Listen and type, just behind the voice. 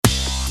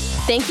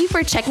Thank you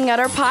for checking out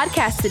our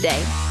podcast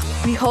today.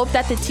 We hope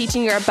that the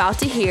teaching you're about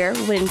to hear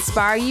will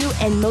inspire you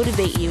and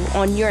motivate you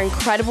on your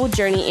incredible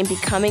journey in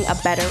becoming a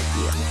better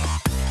you.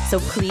 So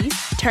please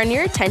turn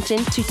your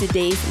attention to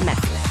today's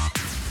message.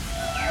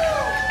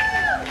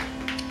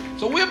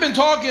 So we have been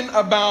talking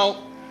about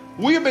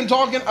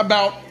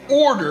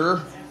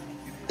order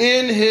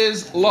in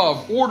His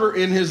love. Order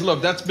in His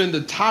love. That's been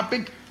the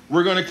topic.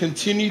 We're going to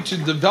continue to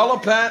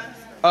develop that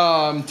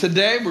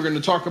today. We're going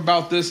to talk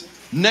about this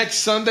next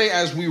Sunday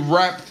as we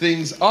wrap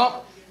things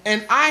up.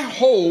 And I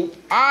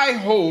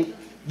hope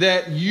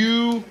that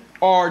you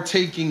are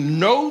taking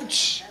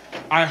notes.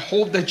 I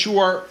hope that you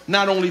are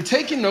not only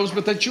taking notes,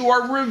 but that you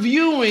are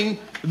reviewing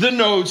the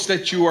notes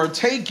that you are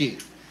taking.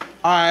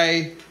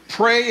 I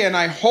pray and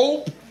I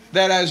hope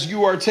that as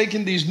you are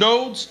taking these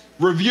notes,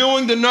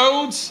 reviewing the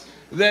notes,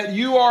 that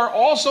you are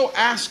also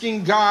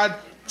asking God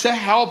to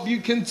help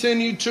you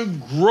continue to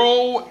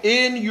grow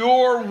in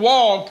your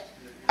walk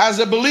as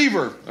a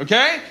believer,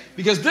 okay?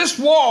 Because this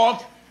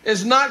walk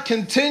is not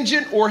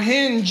contingent or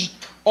hinged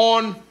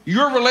on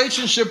your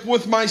relationship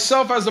with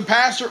myself as a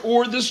pastor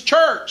or this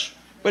church,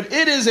 but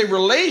it is a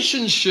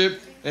relationship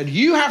that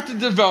you have to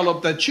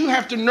develop, that you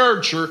have to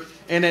nurture,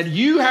 and that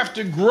you have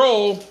to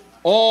grow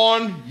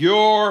on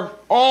your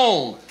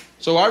own.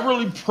 So I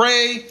really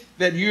pray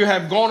that you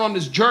have gone on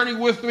this journey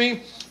with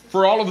me.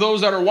 For all of those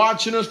that are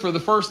watching us for the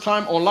first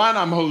time online,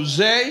 I'm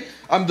Jose.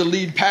 I'm the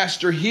lead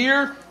pastor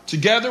here,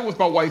 together with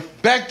my wife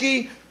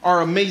Becky,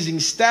 our amazing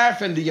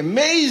staff, and the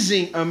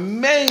amazing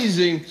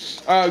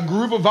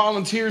group of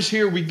volunteers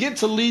here. We get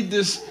to lead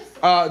this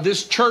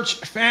church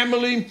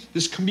family,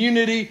 this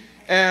community,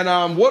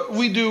 and what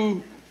we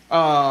do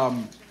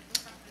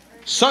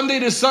Sunday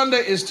to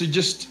Sunday is to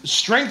just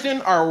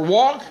strengthen our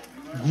walk,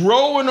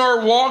 grow in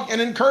our walk,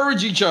 and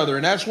encourage each other,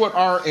 and that's what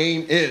our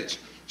aim is.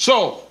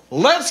 So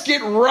let's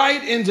get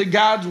right into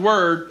God's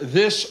Word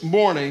this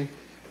morning,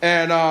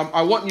 and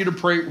I want you to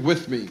pray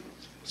with me.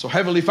 So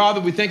Heavenly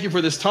Father, we thank you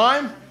for this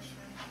time.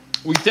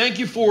 We thank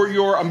you for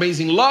your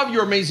amazing love,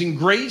 your amazing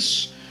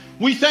grace.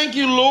 We thank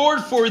you, Lord,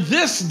 for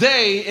this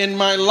day in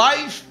my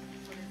life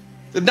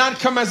did not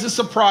come as a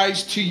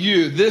surprise to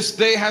you. This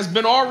day has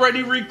been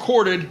already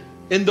recorded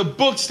in the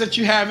books that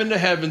you have in the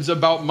heavens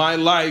about my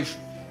life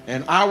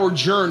and our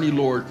journey,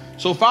 Lord.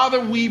 So, Father,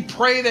 we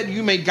pray that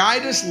you may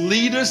guide us,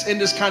 lead us in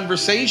this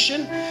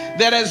conversation,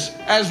 that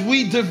as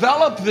we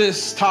develop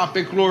this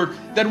topic, Lord,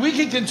 that we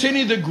can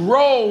continue to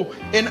grow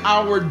in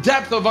our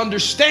depth of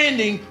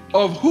understanding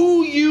of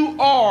who you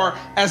are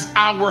as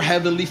our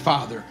Heavenly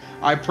Father.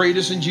 I pray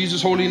this in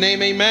Jesus' holy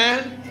name.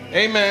 Amen,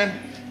 amen,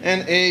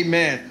 and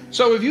amen.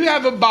 So if you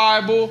have a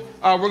Bible,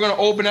 we're going to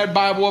open that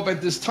Bible up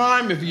at this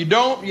time. If you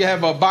don't, you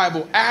have a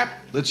Bible app.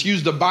 Let's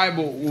use the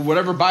Bible,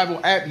 whatever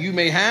Bible app you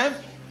may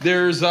have.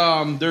 There's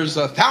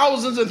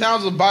thousands and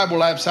thousands of Bible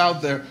apps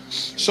out there.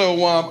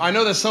 So I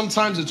know that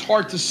sometimes it's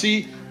hard to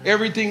see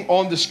everything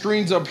on the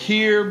screens up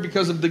here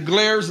because of the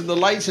glares and the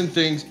lights and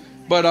things.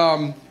 But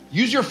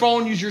use your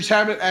phone, use your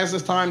tablet as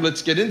this time.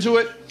 Let's get into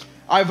it.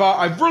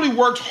 I've really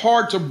worked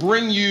hard to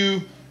bring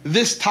you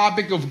this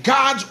topic of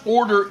God's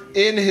order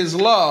in His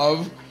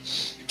love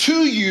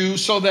to you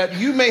so that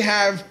you may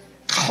have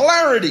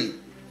clarity.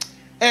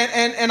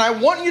 And I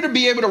want you to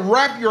be able to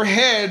wrap your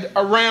head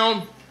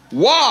around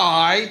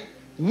why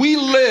we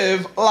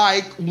live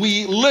like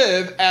we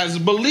live as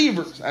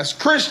believers, as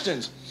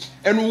Christians,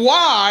 and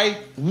why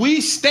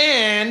we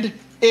stand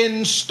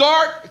in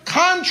stark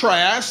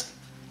contrast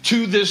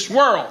to this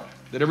world.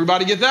 Did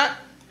everybody get that?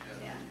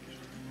 Yeah.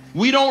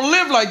 We don't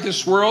live like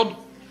this world.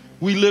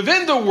 We live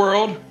in the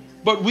world,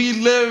 but we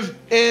live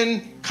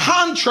in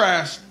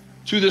contrast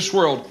to this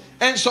world.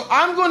 And so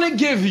I'm going to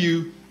give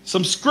you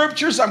some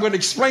scriptures. I'm going to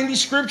explain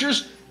these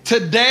scriptures.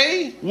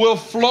 Today will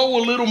flow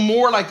a little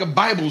more like a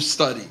Bible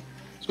study.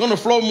 It's going to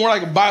flow more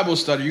like a Bible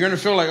study. You're going to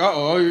feel like,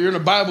 you're in a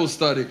Bible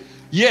study.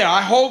 Yeah,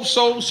 I hope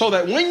so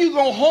that when you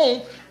go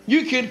home,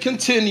 you can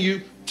continue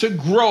to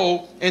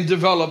grow and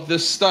develop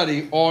this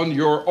study on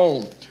your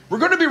own. We're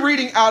going to be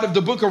reading out of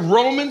the book of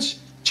Romans,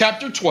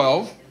 chapter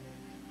 12.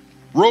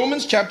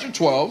 Romans, chapter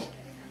 12,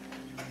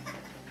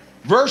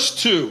 verse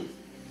 2.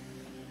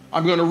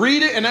 I'm going to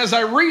read it, and as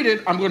I read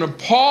it, I'm going to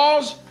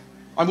pause.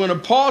 I'm going to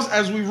pause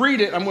as we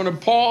read it. I'm going to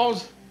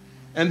pause,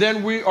 and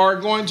then we are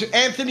going to,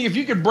 Anthony, if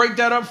you could break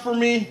that up for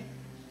me.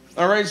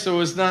 All right, so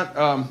it's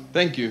not,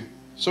 thank you.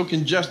 So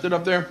congested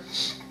up there.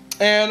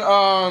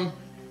 And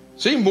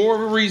see, more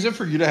of a reason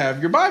for you to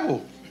have your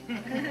Bible.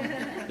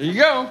 There you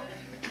go.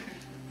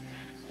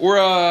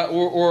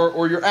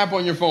 Or your app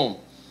on your phone.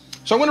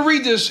 So I'm going to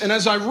read this, and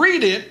as I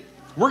read it,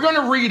 we're going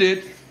to read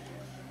it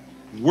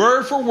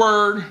word for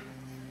word.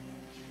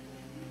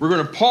 We're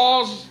going to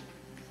pause.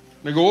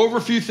 I'm going to go over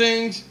a few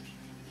things.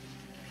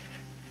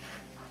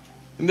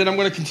 And then I'm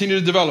going to continue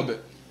to develop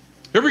it.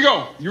 Here we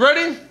go. You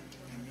ready?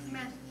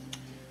 Amen.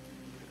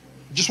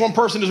 Just one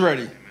person is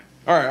ready.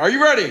 All right. Are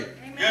you ready?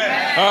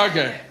 Amen.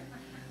 Okay.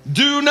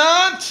 Do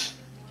not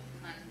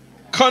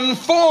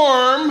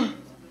conform.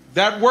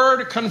 That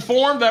word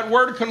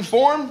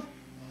conform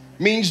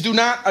means do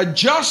not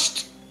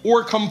adjust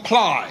or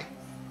comply.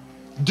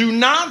 Do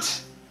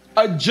not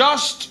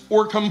adjust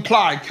or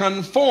comply,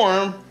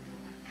 conform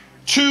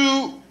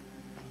to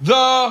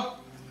the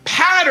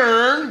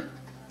pattern.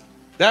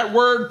 That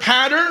word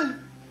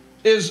pattern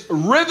is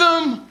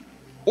rhythm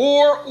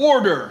or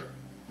order.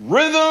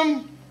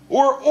 Rhythm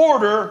or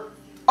order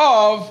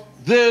of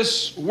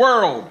this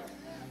world.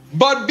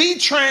 But be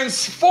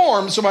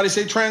transformed. Somebody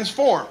say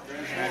transform.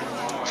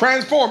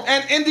 Transform.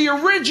 And in the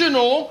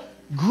original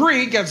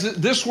Greek, as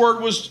this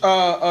word was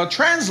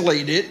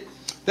translated,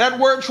 that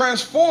word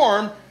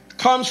transform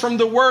comes from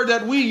the word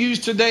that we use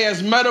today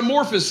as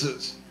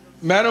metamorphosis.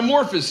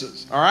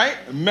 Metamorphosis, all right?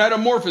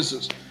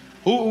 Metamorphosis.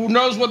 Who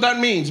knows what that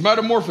means?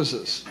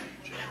 Metamorphosis.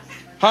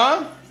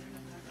 Huh?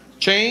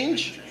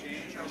 Change?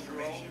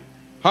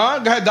 Huh?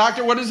 Go ahead,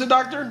 doctor. What is it,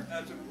 doctor?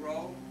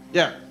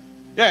 Yeah.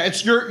 Yeah,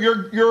 it's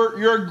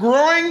you're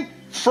growing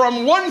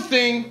from one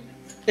thing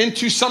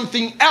into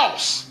something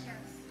else.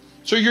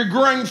 So you're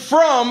growing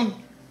from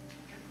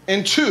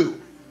and to.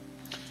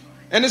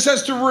 And it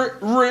says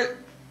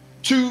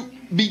to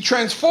be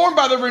transformed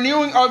by the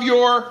renewing of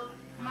your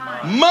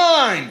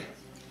mind.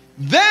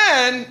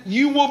 Then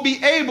you will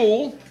be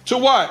able to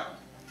what?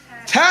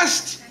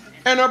 Test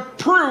and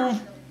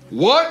approve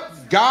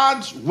what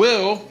God's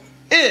will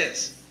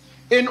is.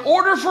 In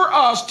order for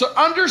us to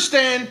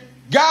understand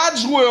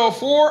God's will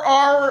for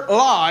our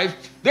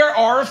life, there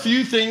are a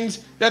few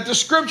things that the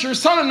scripture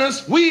is telling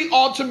us we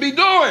ought to be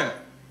doing.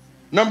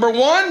 Number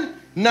one,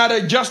 not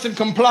adjust and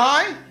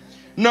comply.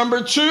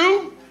 Number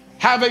two,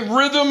 have a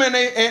rhythm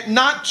and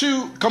not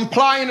to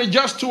comply and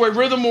adjust to a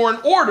rhythm or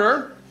an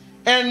order.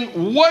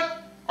 And what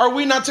are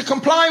we not to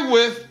comply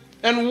with?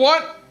 And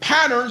what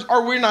patterns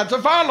are we not to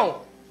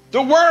follow?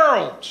 The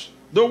world.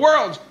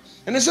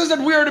 And it says that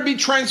we are to be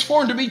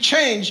transformed, to be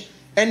changed.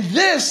 And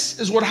this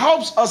is what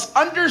helps us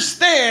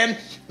understand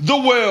the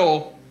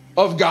will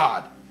of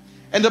God.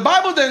 And the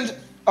Bible then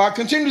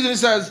continues and it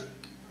says,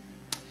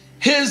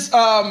 his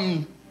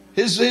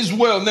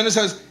will. And then it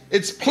says,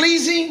 it's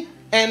pleasing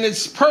and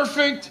it's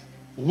perfect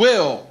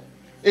will.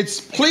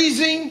 It's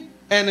pleasing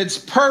and it's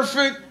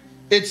perfect.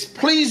 It's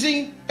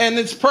pleasing and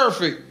it's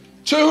perfect.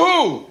 To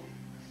who?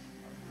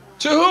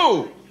 To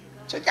who?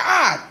 To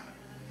God.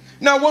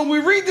 Now, when we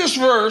read this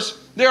verse,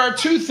 there are a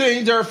few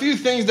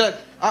things that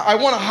I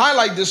want to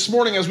highlight this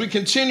morning as we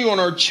continue on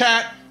our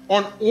chat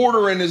on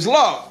order and his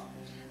love.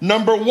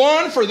 Number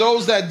one, for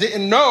those that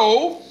didn't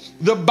know,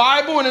 the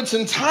Bible in its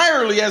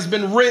entirety has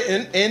been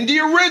written, in the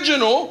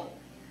original,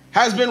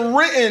 has been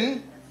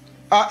written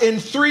in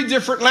three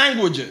different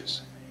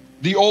languages.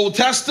 The Old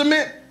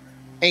Testament,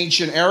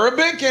 ancient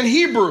Arabic, and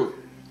Hebrew.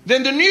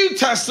 Then the New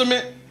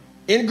Testament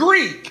in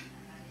Greek.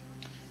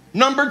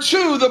 Number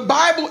two, the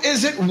Bible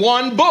isn't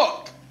one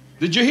book.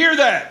 Did you hear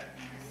that?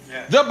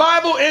 Yeah. The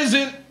Bible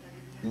isn't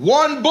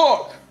one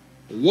book.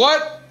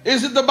 What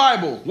is it, the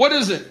Bible? What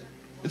is it?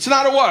 It's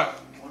not a what?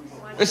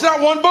 It's not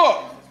one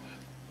book,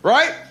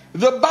 right?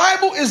 The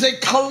Bible is a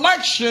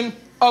collection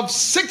of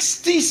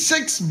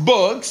 66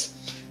 books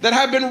that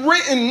have been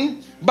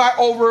written by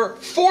over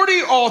 40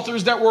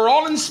 authors that were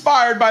all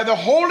inspired by the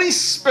Holy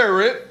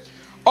Spirit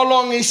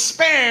along a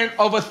span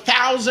of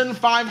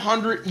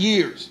 1,500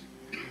 years.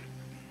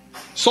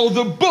 So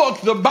the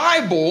book, the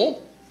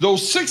Bible,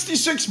 those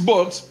 66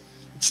 books,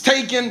 it's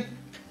taken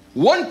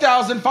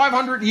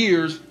 1,500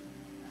 years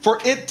for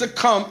it to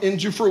come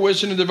into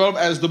fruition and develop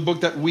as the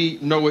book that we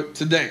know it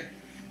today.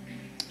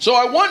 So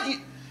I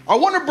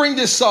want to bring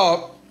this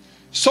up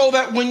so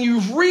that when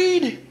you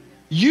read,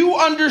 you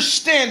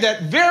understand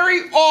that very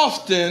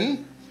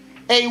often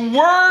a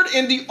word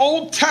in the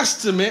Old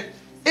Testament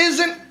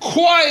isn't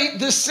quite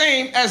the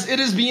same as it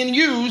is being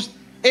used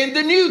in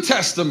the New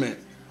Testament.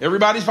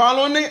 Everybody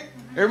following me?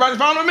 Everybody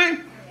following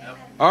me? Yep.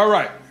 All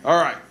right.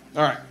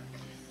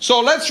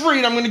 So let's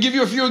read. I'm going to give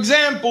you a few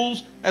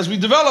examples as we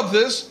develop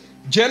this.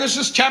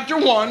 Genesis chapter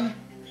 1,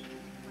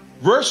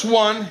 verse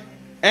 1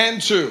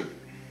 and 2.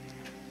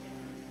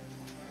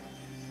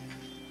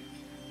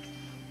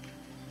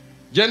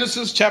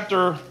 Genesis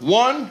chapter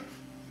 1.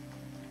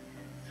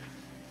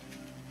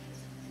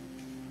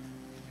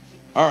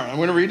 All right, I'm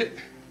going to read it.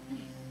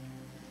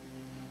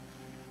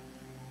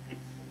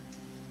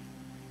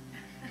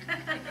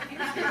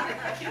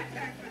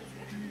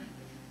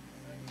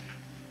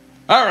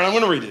 All right, I'm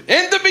going to read it.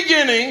 In the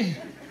beginning,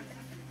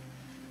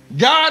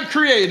 God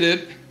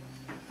created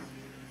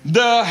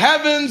the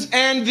heavens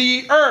and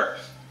the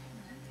earth.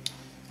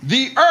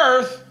 The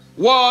earth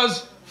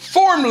was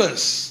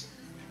formless.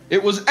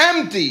 It was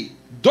empty.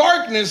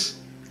 Darkness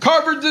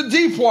covered the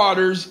deep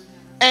waters,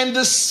 and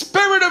the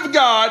Spirit of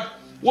God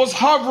was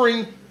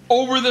hovering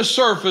over the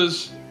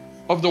surface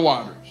of the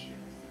waters.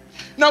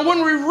 Now,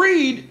 when we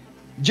read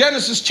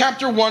Genesis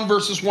chapter 1,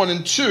 verses 1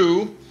 and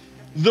 2,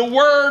 the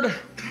word...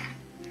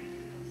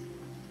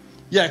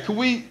 Yeah, could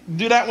we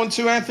do that one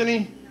too,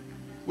 Anthony?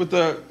 With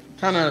the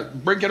kind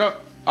of break it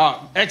up?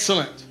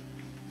 Excellent.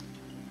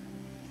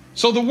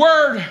 So the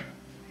word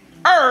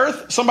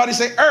earth, somebody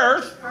say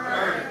earth.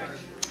 Earth.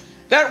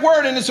 That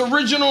word in its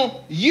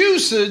original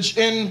usage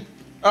in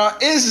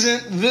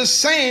isn't the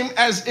same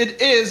as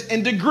it is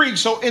in the Greek.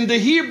 So in the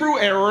Hebrew,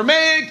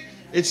 Aramaic,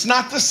 it's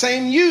not the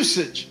same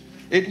usage.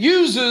 It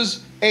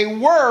uses a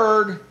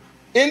word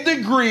in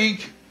the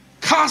Greek,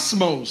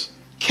 cosmos,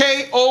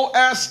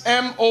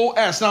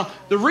 K-O-S-M-O-S. Now,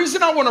 the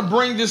reason I want to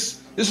bring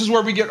this is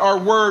where we get our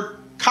word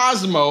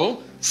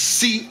cosmo,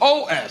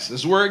 C-O-S.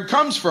 This is where it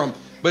comes from.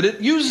 But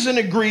it uses in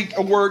the Greek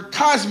a word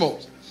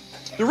cosmos.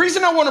 The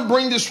reason I want to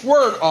bring this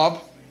word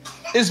up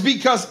is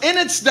because in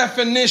its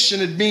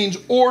definition, it means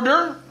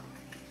order,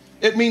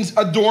 it means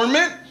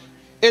adornment,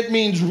 it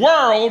means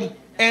world,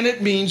 and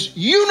it means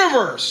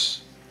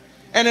universe.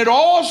 And it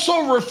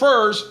also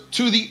refers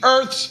to the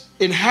earth's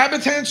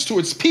inhabitants, to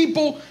its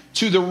people,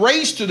 to the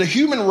race, to the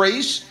human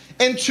race,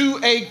 and to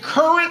a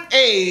current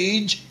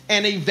age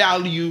and a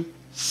value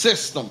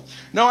system.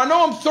 Now, I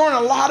know I'm throwing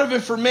a lot of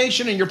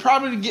information, and you're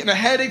probably getting a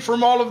headache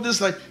from all of this.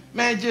 Like,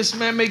 man,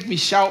 make me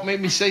shout, make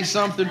me say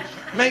something,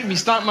 make me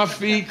stomp my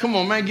feet. Come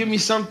on, man, give me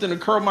something to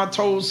curl my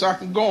toes so I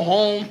can go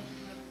home.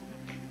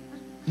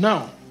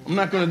 No, I'm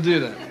not going to do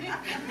that.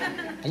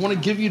 I want to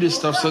give you this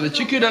stuff so that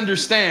you could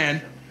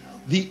understand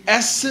the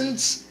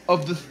essence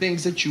of the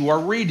things that you are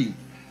reading.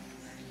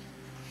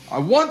 I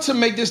want to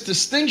make this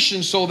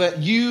distinction so that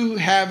you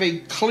have a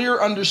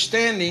clear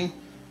understanding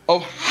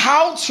of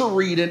how to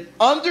read and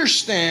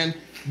understand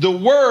the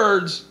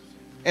words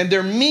and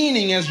their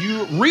meaning as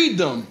you read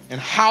them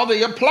and how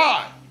they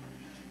apply.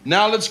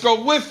 Now let's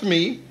go with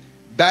me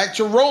back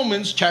to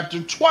Romans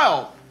chapter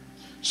 12.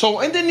 So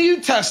in the New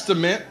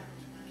Testament,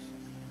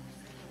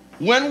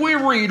 when we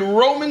read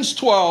Romans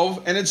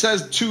 12 and it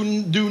says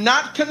to do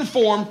not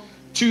conform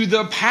to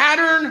the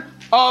pattern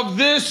of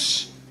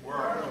this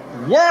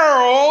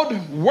world,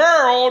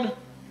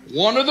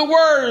 one of the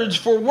words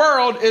for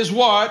world is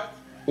what?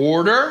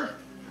 Order.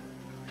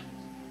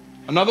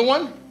 Another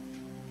one?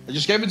 I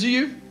just gave it to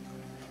you.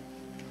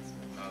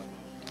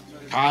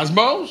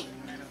 Cosmos.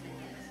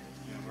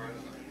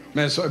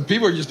 Man, so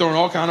people are just throwing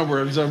all kind of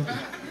words. I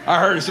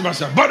heard it. Somebody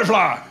said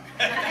butterfly.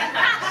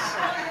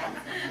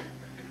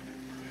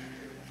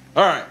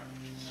 All right.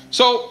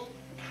 So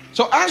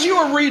as you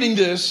are reading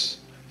this,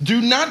 do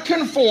not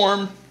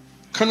conform.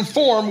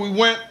 Conform. We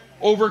went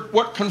over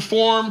what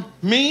conform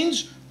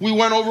means. We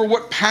went over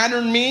what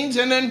pattern means,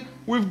 and then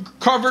we've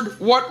covered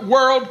what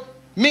world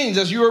means.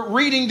 As you're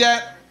reading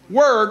that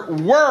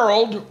word,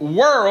 world,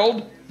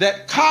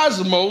 that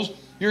cosmos,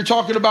 you're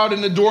talking about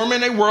an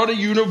adornment, a world, a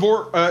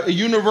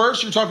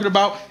universe. You're talking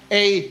about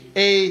an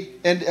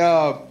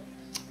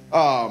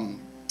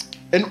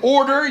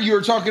order.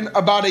 You're talking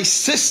about a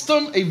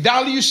system, a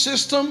value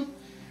system,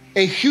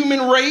 a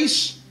human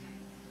race.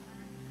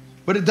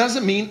 But it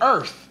doesn't mean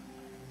earth.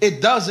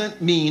 It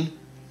doesn't mean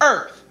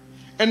earth.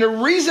 And the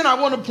reason I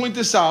want to point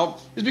this out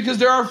is because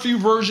there are a few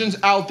versions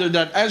out there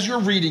that as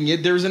you're reading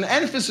it, there's an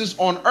emphasis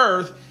on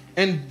earth,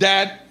 and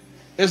that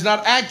is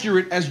not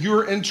accurate as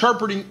you're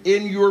interpreting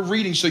in your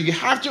reading. So you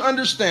have to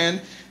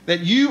understand that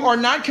you are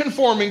not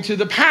conforming to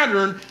the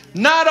pattern,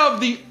 not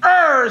of the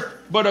earth,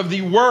 but of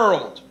the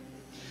world.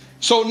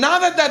 So now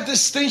that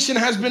distinction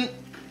has been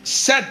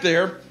set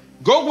there,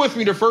 go with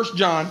me to 1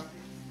 John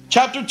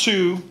chapter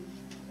 2.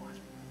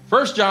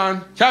 1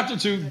 John chapter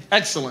 2,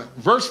 excellent.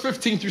 Verse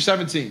 15 through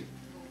 17.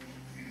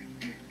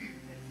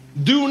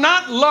 Do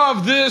not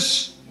love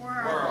this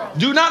world.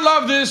 Do not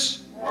love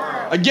this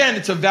world. Again,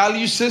 it's a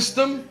value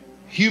system,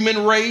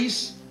 human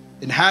race,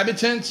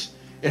 inhabitants.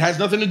 It has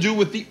nothing to do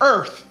with the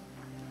earth.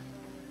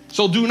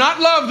 So do not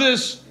love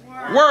this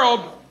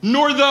world,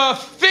 nor the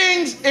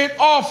things it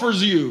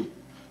offers you.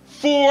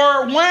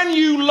 For when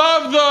you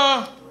love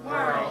the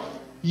world,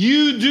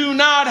 you do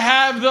not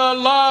have the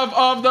love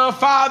of the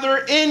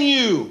Father in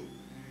you.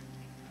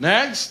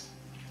 Next.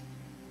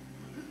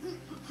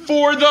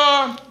 For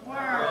the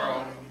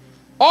world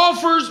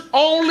offers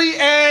only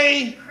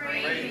a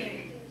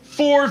craving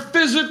for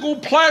physical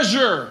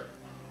pleasure,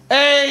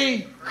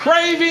 a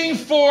craving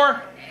for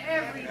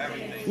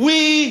everything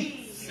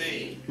we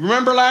see.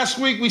 Remember last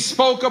week we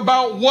spoke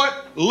about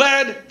what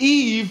led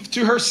Eve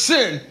to her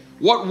sin.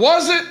 What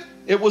was it?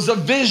 It was a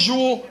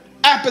visual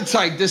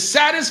appetite, the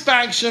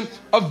satisfaction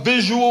of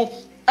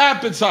visual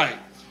appetite,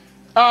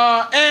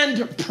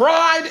 and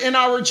pride in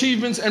our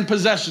achievements and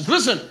possessions.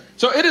 Listen,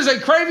 so it is a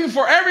craving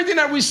for everything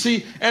that we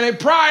see and a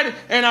pride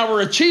in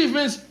our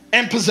achievements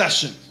and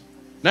possessions.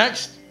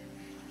 Next.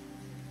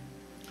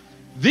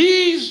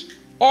 These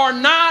are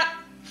not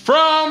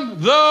from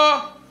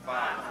the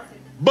Father,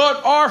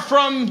 but are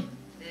from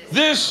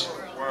this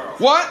world.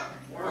 What?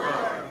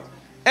 World.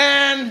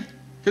 And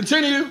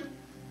continue.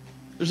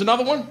 There's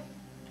another one.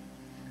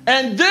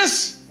 And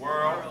this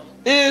world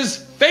is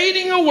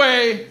fading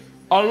away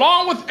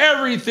along with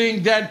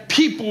everything that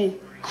people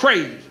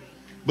crave.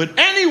 But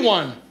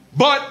anyone,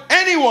 who's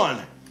anyone?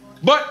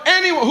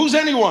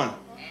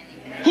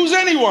 Who's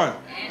anyone?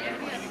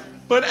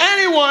 But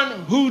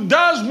anyone who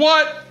does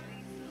what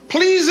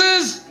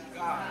pleases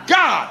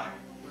God.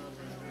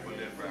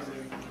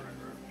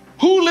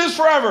 Who lives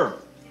forever?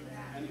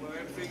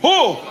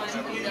 Who?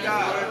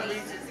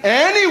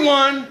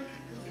 Anyone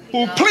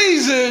who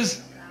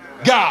pleases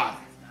God.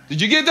 Did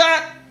you get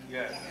that?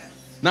 Yes.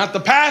 Not the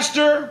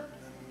pastor,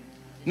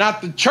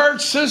 not the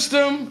church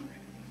system,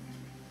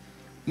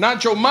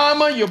 not your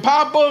mama, your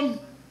papa.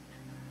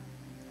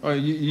 Or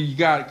you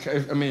got,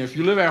 I mean, if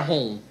you live at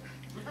home,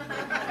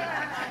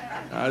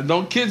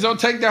 kids don't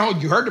take that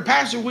home. You heard the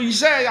pastor, what he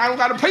said, I don't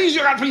got to please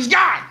you, I got to please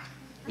God.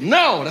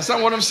 No, that's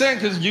not what I'm saying,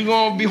 because you're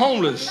going to be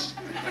homeless.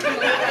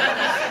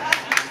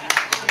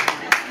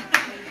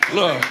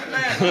 Look,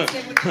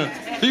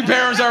 you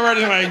parents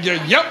already like,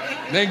 yep,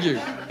 thank you.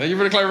 Thank you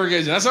for the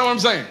clarification. That's not what I'm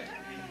saying.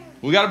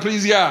 We got to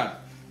please God.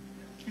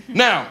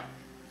 Now,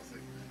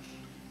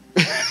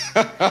 2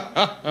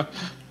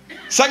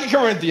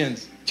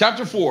 Corinthians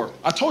chapter 4.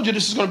 I told you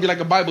this is going to be like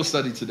a Bible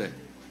study today.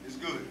 It's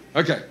good.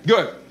 Okay,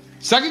 good.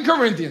 2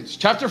 Corinthians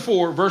chapter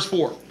 4, verse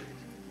 4.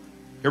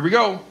 Here we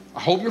go. I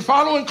hope you're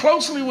following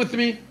closely with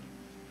me.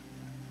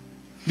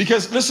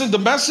 Because, listen, the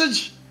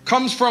message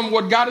comes from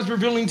what God is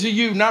revealing to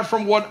you, not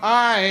from what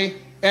I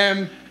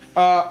am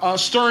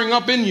stirring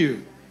up in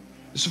you.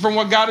 This is from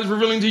what God is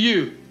revealing to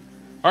you.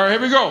 All right,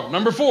 here we go.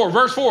 Number 4,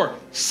 verse 4.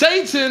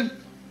 Satan,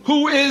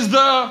 who is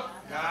the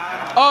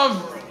God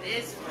of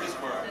this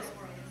world.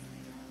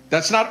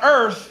 That's not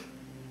earth.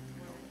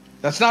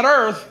 That's not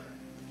earth.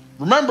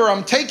 Remember,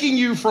 I'm taking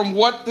you from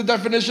what the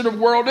definition of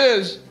world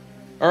is.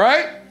 All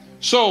right?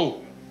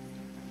 So,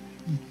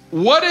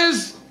 what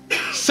is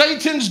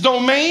Satan's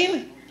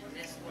domain?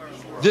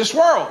 This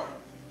world.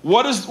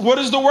 What is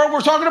the world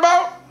we're talking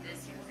about?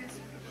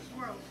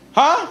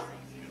 Huh?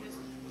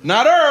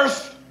 Not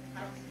earth.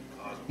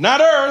 Not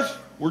earth.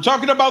 We're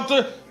talking about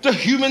the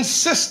human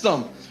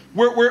system.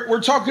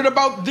 We're talking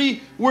about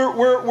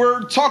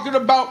we're talking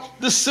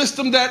about the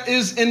system that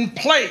is in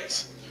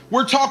place.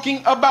 We're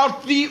talking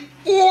about the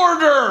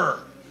order.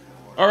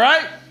 All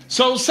right?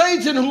 So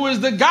Satan, who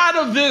is the God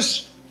of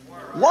this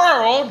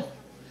world,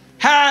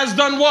 has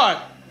done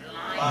what?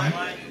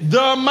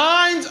 The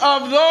minds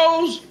of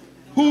those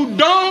who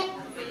don't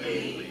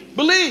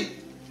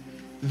believe.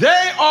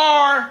 They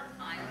are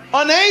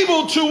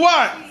unable to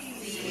what?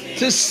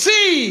 To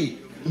see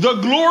the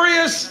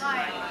glorious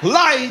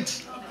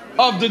light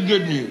of the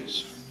good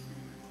news.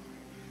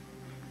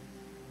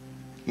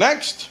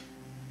 Next.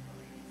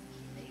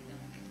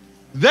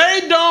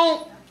 They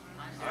don't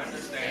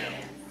understand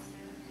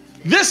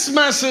this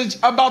message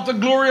about the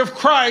glory of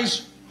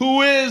Christ,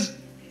 who is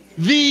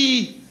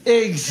the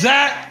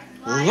exact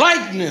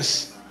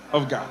likeness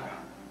of God.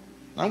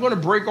 I'm going to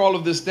break all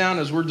of this down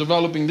as we're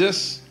developing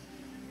this.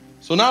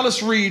 So now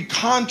let's read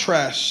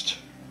contrast.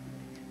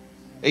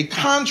 A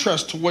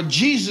contrast to what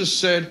Jesus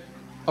said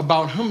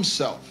about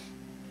himself.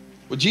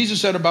 What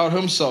Jesus said about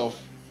himself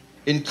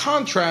in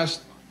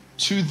contrast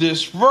to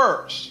this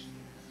verse.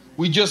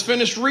 We just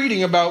finished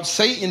reading about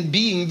Satan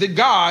being the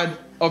God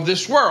of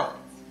this world.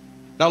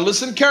 Now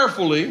listen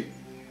carefully.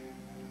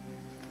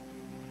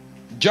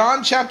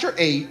 John chapter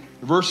 8,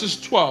 verses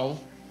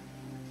 12.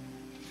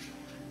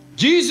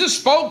 Jesus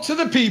spoke to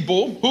the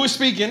people. Who is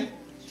speaking?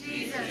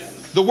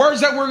 Jesus. The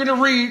words that we're going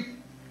to read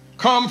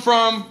come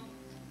from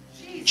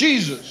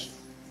Jesus.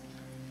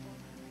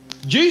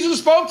 Jesus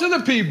spoke to the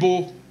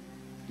people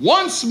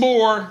once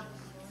more,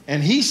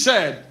 and he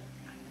said,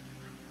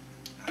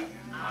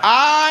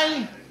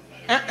 and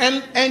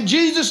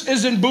Jesus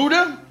isn't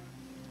Buddha.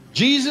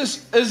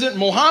 Jesus isn't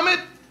Muhammad.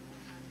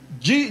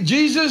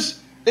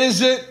 Jesus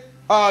isn't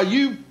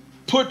you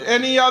put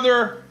any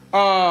other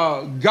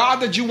God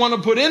that you want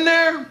to put in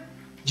there.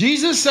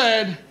 Jesus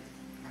said,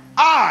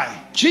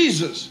 I,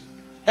 Jesus,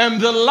 am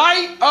the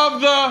light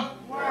of the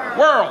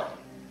world.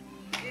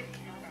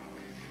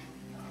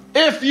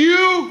 If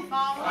you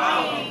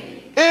follow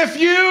me. If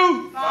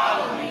you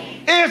follow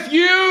me. If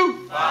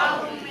you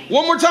follow me.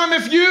 One more time,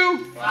 if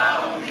you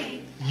follow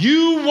me.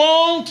 You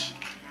won't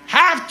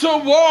have to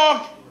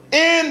walk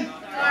in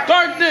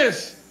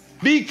darkness,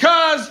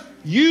 because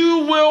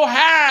you will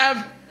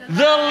have the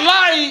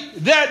light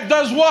that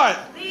does what?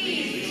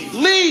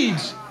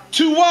 Leads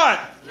to what?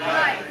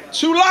 Light.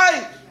 To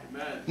light.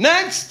 Amen.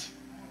 Next.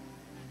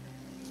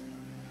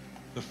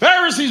 The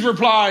Pharisees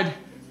replied,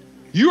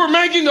 you are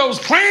making those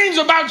claims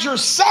about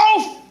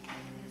yourself.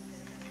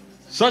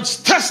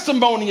 Such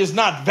testimony is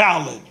not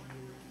valid.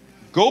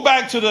 Go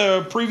back to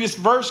the previous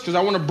verse, because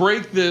I want to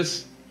break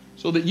this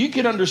so that you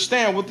can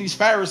understand what these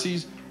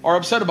Pharisees are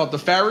upset about. The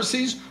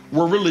Pharisees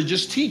were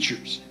religious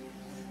teachers.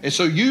 And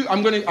so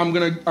I'm going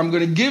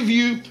to give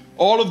you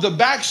all of the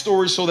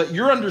backstory so that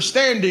you're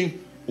understanding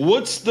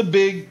what's the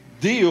big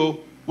deal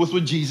with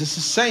what Jesus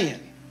is saying.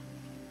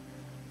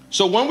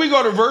 So when we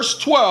go to verse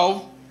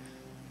 12,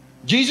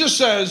 Jesus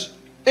says,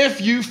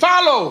 if you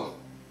follow.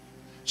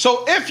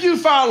 So if you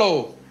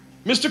follow,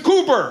 Mr.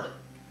 Cooper,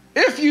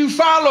 if you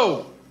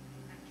follow,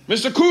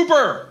 Mr.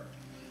 Cooper,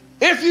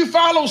 if you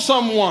follow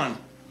someone,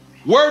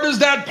 where does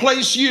that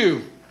place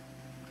you?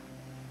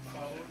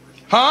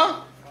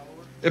 Huh?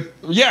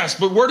 Yes,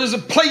 but where does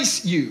it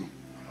place you?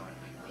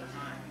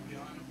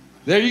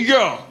 There you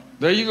go.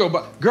 There you go.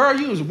 But girl,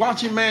 you was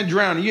watching man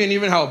drowning. You didn't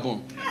even help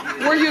him.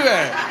 Where you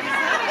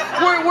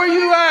at? Where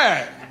you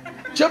at?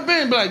 Jump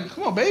in and be like,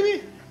 come on,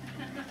 baby.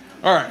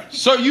 All right.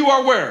 So you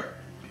are where?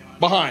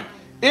 Behind.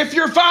 If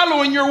you're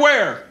following, you're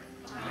where?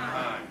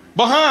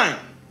 Behind.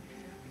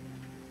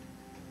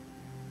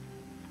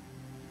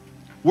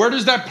 Where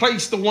does that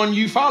place the one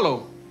you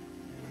follow?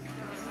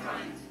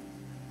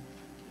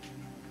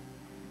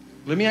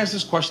 Let me ask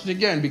this question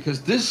again,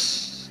 because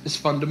this is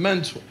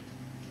fundamental.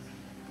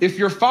 If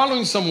you're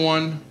following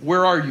someone,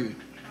 where are you?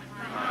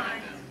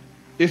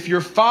 If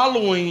you're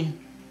following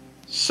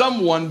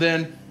someone,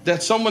 then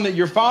that someone that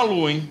you're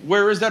following,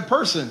 where is that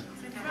person?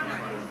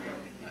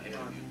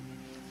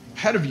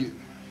 Ahead of you.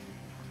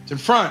 It's in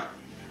front.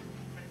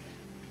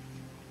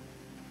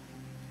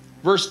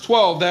 Verse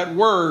 12, that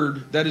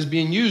word that is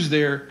being used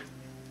there,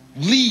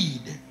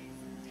 lead.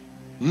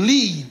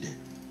 Lead.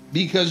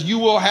 Because you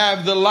will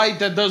have the light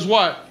that does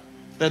what?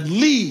 That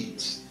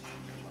leads.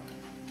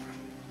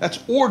 That's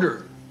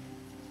order.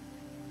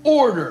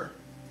 Order.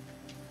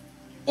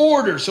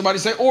 Order. Somebody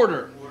say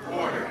order.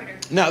 Order.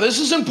 Now this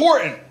is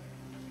important.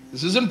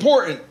 This is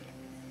important.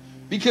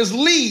 Because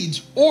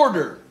leads,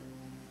 order.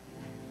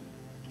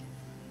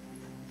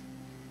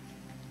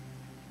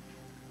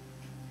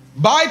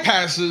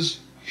 Bypasses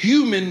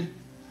human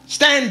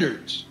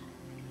standards,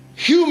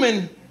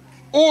 human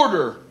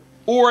order,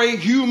 or a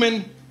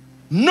human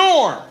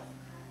norm.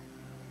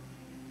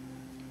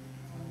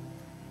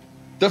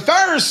 The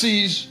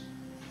Pharisees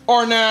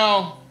are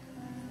now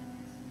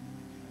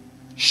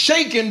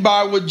shaken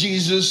by what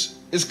Jesus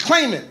is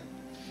claiming.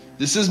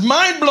 This is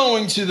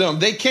mind-blowing to them.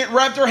 They can't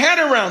wrap their head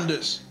around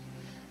this.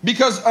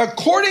 Because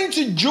according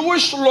to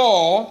Jewish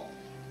law,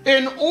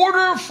 in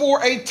order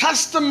for a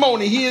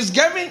testimony, he's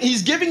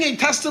giving a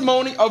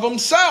testimony of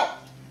himself.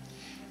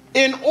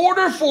 In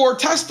order for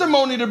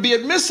testimony to be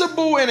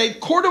admissible in a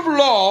court of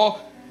law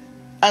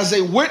as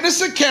a witness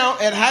account,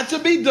 it had to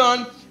be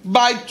done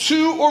by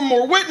 2 or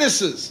more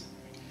witnesses.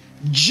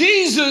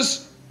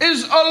 Jesus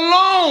is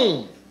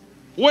alone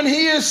when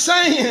he is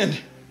saying,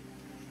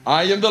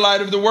 I am the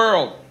light of the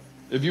world.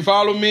 If you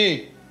follow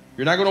me,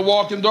 you're not going to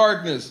walk in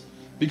darkness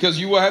because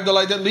you will have the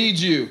light that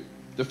leads you.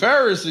 The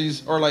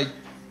Pharisees are like,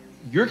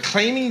 you're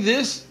claiming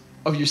this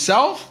of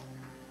yourself?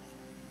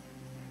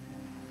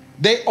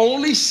 They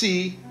only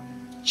see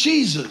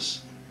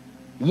Jesus,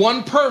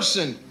 one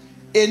person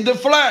in the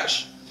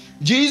flesh.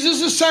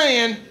 Jesus is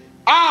saying,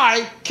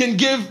 I can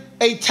give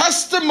a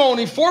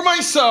testimony for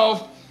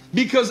myself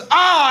because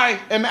I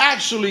am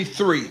actually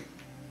 3.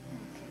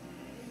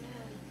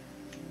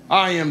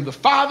 I am the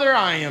Father,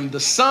 I am the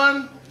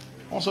Son,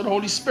 also the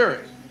Holy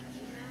Spirit.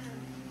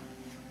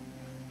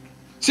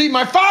 See,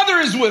 my Father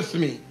is with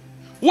me.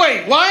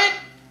 Wait, what?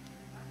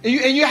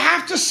 And you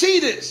have to see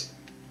this.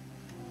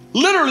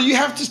 Literally, you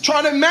have to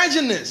try to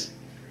imagine this.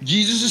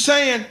 Jesus is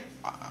saying,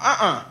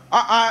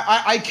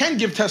 I can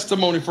give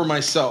testimony for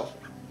myself.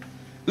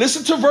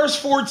 Listen to verse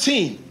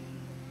 14.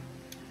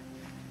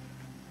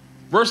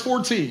 Verse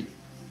 14.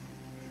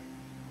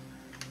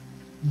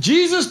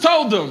 Jesus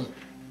told them,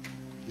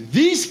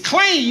 these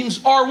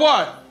claims are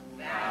what?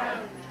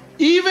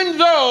 Even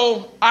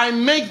though I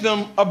make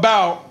them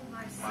about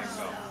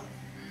myself.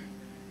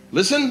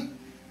 Listen.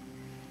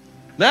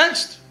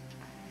 Next.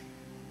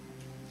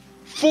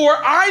 For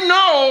I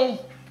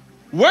know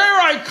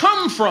where I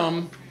come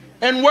from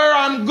and where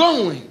I'm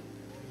going.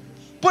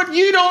 But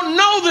you don't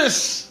know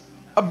this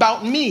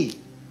about me.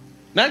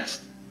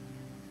 Next.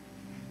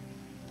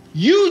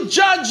 You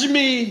judge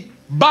me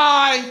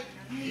by,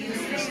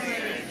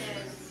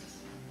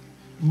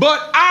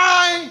 but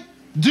I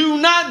do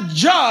not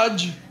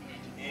judge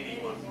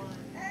anyone.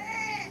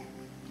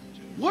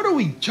 What are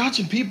we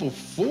judging people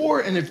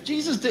for? And if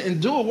Jesus didn't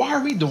do it, why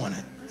are we doing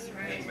it?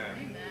 Amen.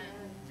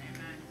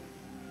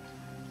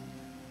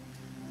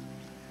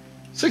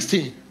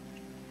 16.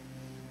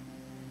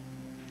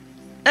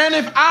 And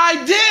if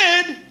I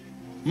did,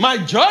 my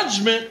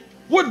judgment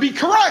would be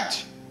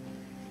correct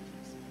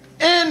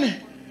in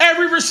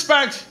every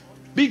respect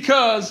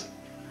because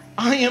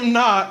I am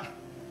not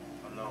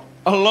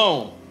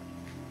alone.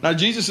 Now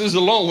Jesus is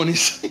alone when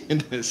he's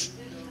saying this.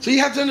 So you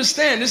have to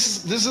understand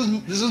this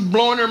is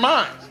blowing their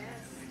minds.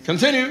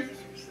 Continue.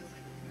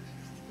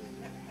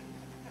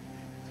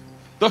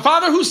 The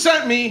Father who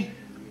sent me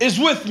is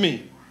with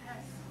me.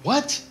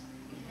 What?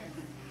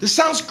 It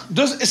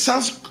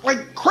sounds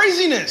like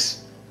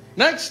craziness.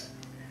 Next.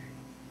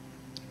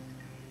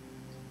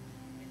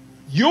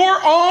 Your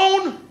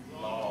own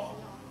law.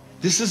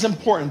 This is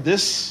important.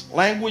 This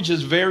language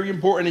is very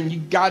important, and you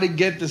got to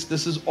get this.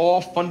 This is all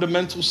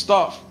fundamental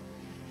stuff.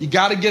 You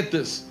got to get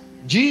this.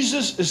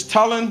 Jesus is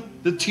telling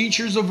the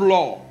teachers of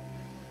law.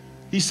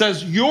 He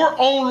says, your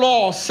own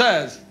law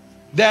says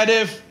that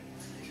if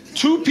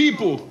 2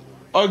 people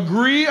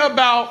agree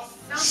about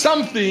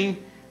something,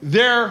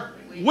 their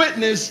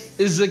witness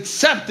is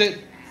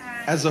accepted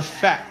as a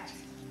fact.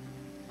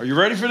 Are you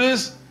ready for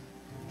this?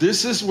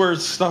 This is where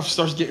stuff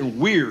starts getting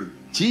weird.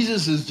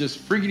 Jesus is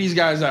just freaking these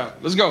guys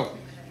out. Let's go.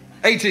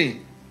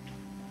 18.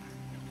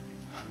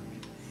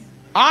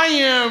 I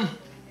am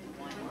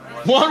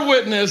one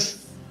witness.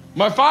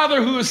 My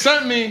Father who has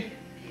sent me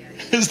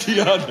is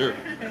the other.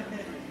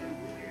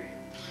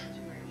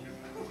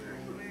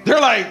 They're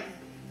like,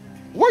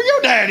 Where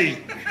your daddy?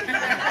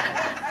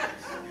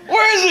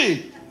 Where is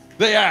he?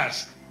 They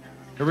asked.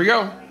 Here we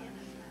go.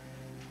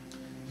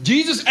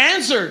 Jesus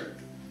answered.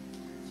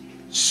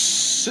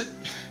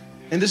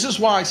 And this is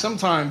why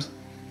sometimes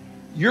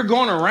you're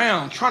going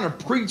around trying to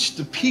preach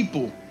to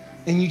people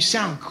and you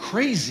sound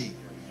crazy.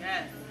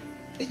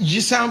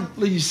 You sound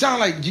like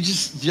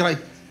you're like,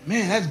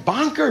 man, that's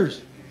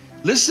bonkers.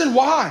 Listen,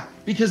 why?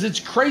 Because it's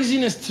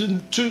craziness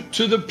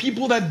to the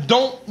people that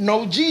don't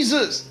know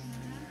Jesus.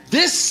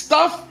 This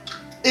stuff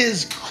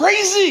is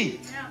crazy.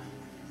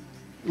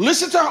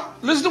 Listen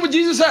to what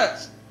Jesus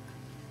says.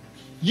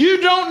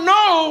 You don't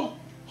know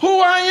who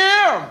I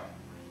am.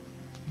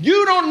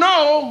 You don't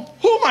know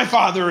who my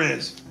Father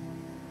is.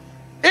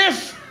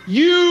 If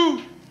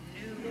you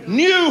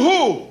knew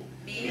who?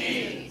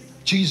 Me.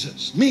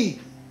 Jesus, me.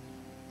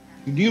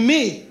 You knew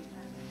me.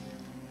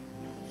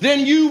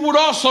 Then you would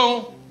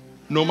also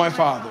know my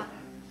Father.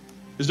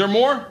 Is there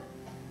more?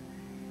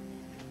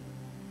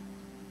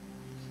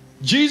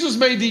 Jesus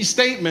made these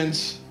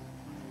statements.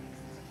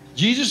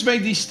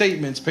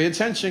 Pay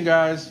attention,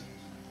 guys.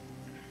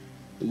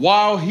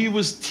 While he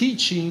was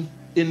teaching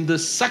in the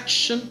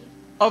section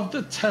of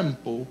the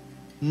temple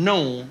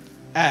known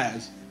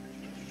as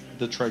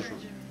the treasury.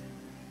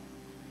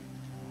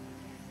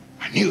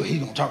 I knew he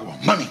was going to talk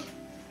about money.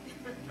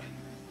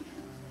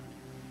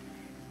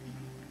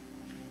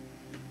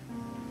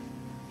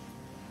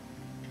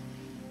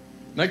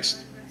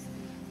 Next.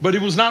 But he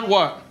was not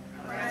what?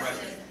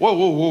 Arrested.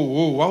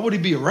 Whoa. Why would he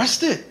be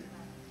arrested?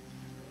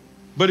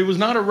 But he was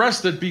not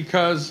arrested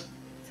because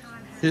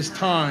his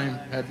time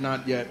had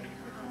not yet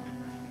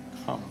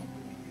come.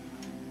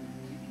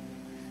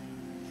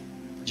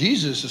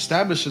 Jesus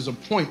establishes a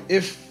point.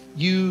 If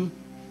you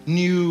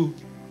knew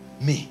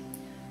me.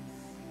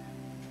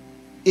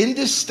 In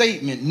this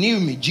statement, knew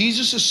me,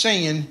 Jesus is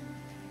saying,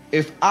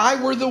 if I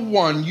were the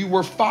one you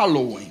were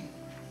following,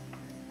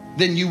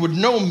 then you would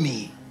know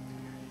me.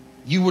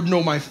 You would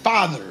know my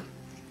Father.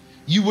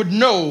 You would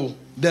know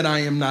that I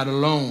am not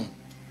alone.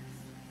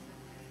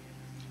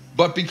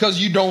 But because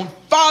you don't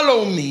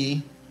follow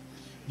me,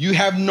 you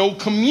have no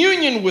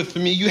communion with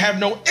me, you have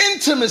no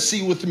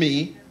intimacy with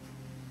me,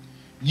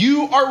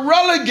 you are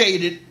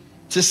relegated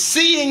to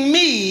seeing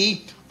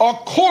me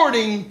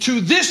according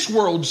to this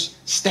world's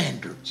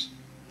standards.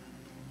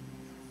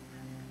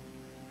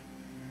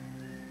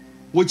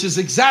 Which is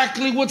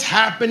exactly what's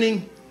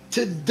happening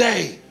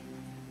today.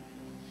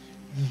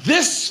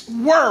 This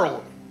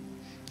world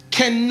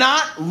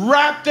cannot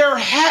wrap their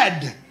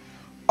head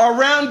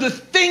around the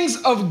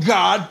things of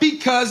God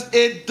because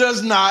it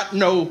does not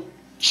know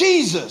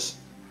Jesus.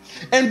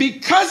 And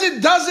because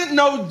it doesn't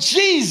know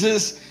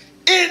Jesus,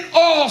 it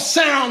all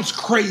sounds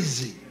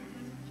crazy.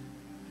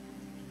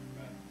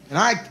 And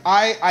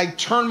I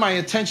turn my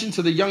attention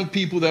to the young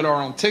people that are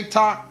on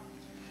TikTok.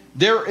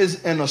 There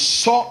is an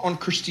assault on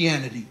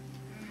Christianity.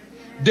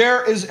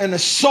 There is an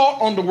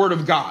assault on the Word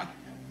of God.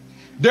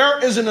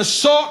 There is an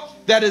assault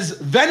that is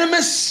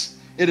venomous.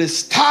 It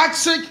is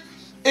toxic.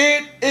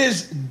 It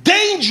is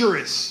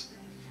dangerous.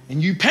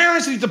 And you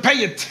parents need to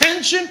pay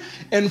attention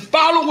and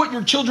follow what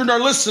your children are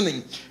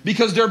listening,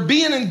 because they're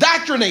being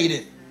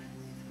indoctrinated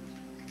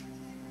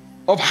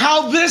of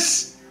how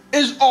this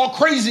is all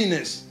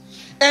craziness.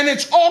 And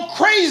it's all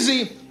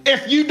crazy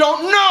if you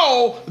don't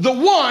know the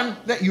one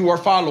that you are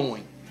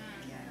following.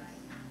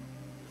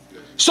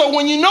 So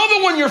when you know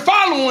the one you're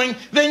following,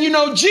 then you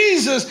know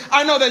Jesus.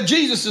 I know that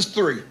Jesus is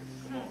three.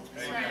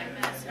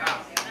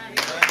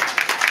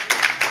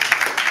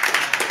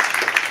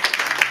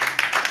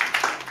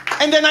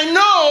 And then I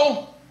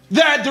know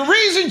that the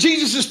reason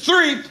Jesus is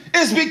three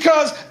is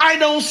because I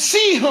don't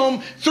see him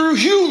through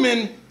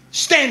human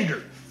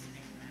standard.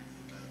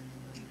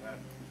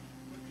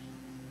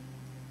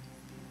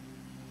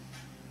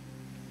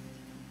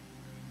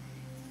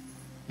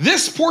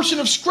 This portion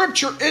of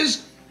scripture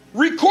is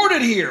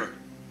recorded here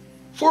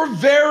for a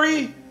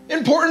very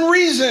important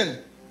reason.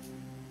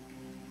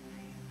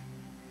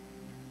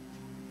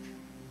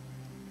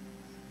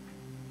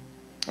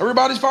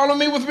 Everybody's following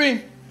me with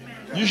me?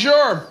 You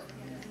sure?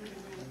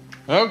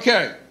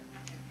 Okay.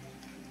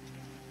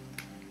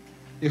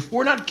 If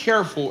we're not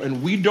careful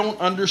and we don't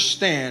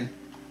understand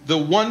the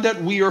one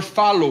that we are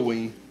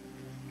following,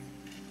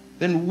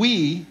 then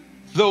we,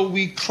 though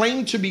we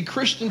claim to be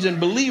Christians and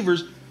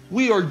believers,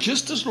 we are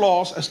just as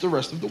lost as the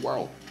rest of the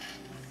world.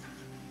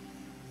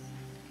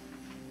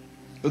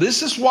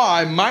 This is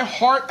why my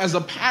heart as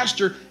a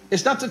pastor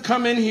is not to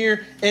come in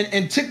here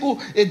and tickle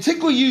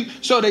you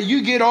so that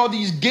you get all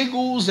these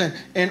giggles and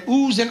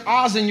oohs and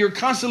ahs, and you're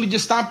constantly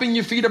just stomping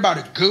your feet about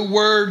it. Good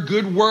word,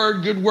 good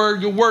word, good word,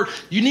 good word.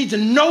 You need to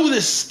know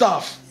this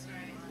stuff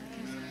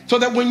so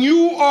that when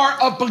you are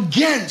up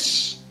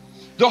against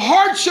the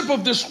hardship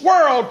of this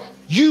world,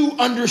 you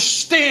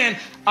understand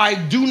I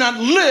do not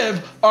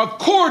live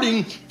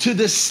according to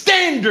the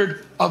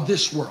standard of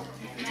this world.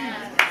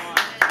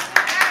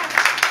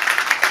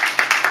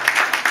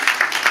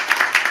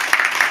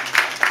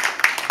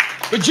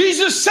 But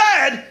Jesus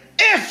said,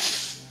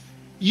 if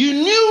you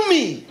knew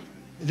me,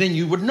 then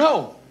you would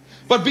know.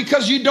 but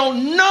because you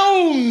don't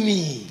know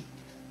me.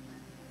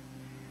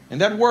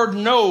 And that word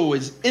know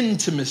is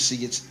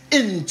intimacy. It's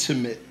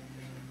intimate.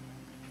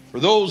 For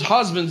those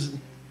husbands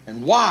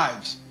and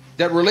wives,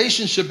 that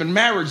relationship and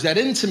marriage, that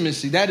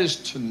intimacy, that is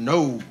to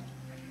know.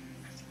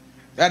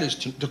 That is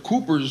the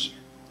Coopers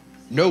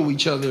know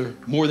each other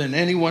more than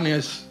anyone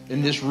else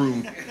in this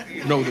room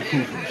know the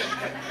Coopers.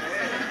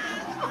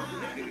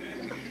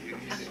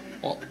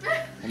 Well,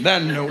 on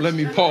that note, let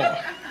me pause.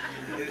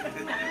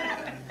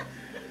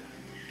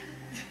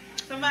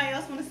 Somebody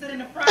else want to sit in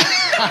the front? I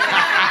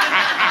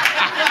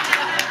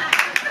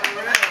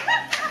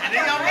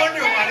think I'm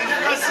wondering why this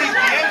front seat be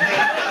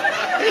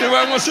empty.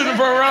 Anybody want to sit in the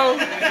front row?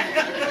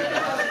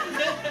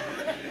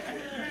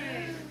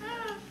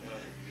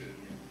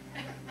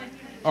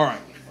 All right.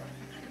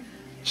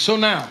 So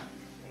now,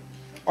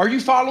 are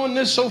you following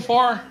this so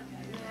far?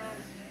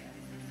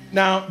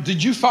 Now,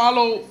 did you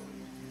follow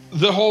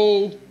the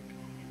whole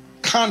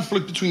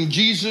conflict between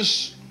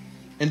Jesus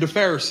and the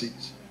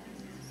Pharisees?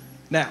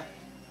 Now,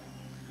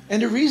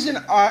 and the reason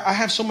I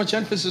have so much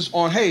emphasis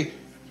on, hey,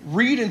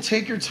 read and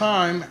take your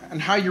time and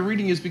how you're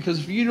reading is because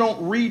if you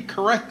don't read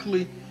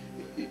correctly,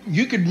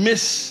 you could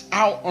miss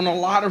out on a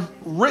lot of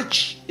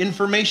rich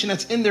information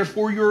that's in there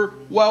for your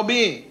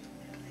well-being.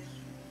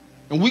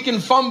 And we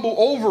can fumble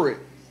over it,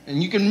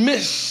 and you can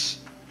miss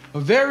a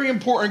very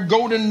important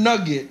golden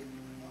nugget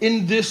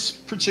in this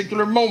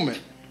particular moment.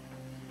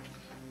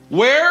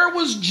 Where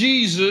was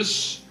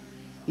Jesus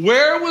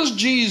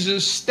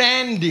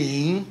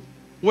standing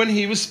when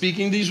he was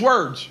speaking these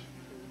words?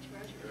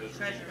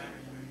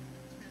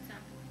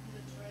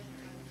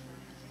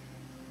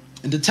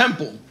 In the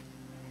temple.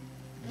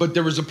 But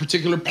there was a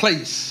particular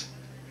place.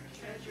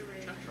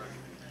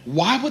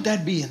 Why would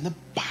that be in the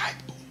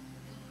Bible?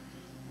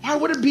 Why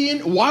would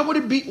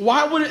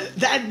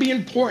that be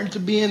important to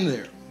be in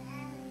there?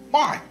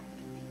 Why?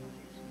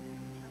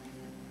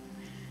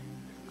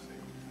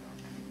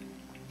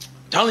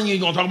 Telling you,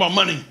 you're going to talk about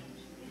money.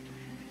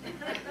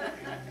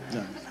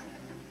 No.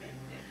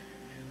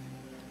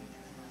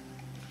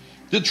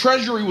 The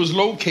treasury was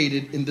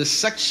located in the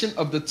section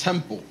of the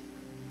temple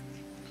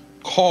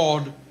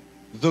called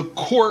the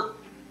court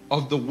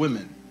of the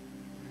women.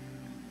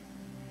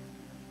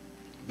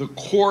 The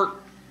court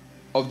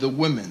of the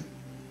women.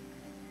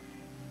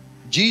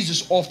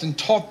 Jesus often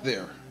taught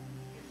there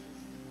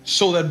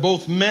so that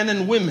both men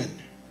and women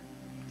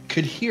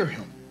could hear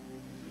him.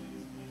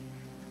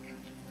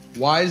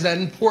 Why is that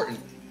important?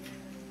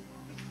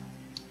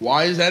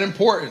 Why is that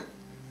important?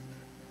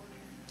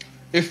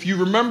 If you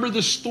remember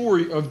the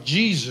story of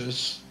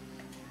Jesus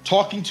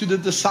talking to the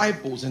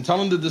disciples and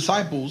telling the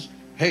disciples,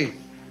 hey,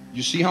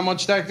 you see how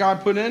much that guy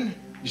put in?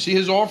 You see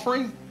his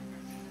offering?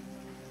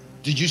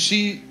 Did you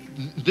see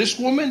this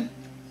woman?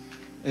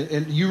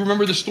 And you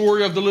remember the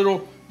story of the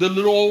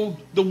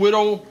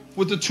widow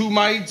with the 2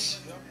 mites,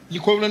 the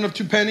equivalent of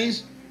 2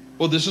 pennies?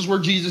 Well, this is where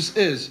Jesus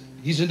is.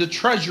 He's in the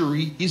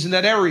treasury. He's in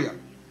that area.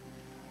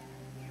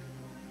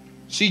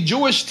 See,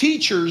 Jewish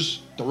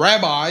teachers, the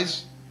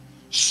rabbis,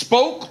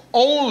 spoke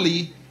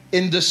only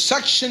in the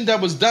section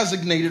that was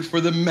designated for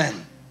the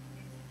men.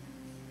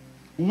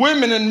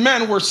 Women and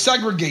men were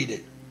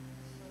segregated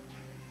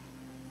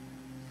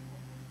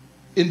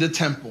in the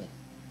temple.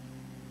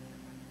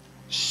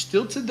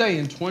 Still today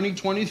in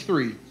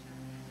 2023,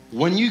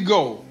 when you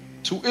go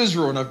to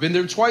Israel, and I've been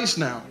there twice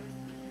now,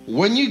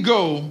 when you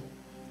go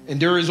and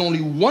there is only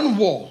one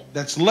wall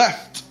that's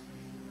left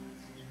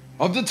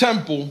of the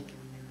temple,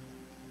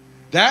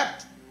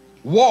 that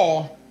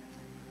wall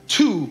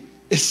too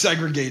is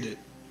segregated.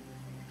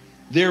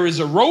 There is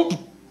a rope.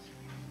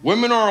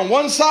 Women are on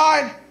one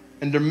side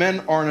and the men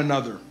are on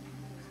another.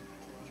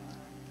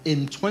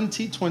 In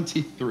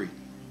 2023.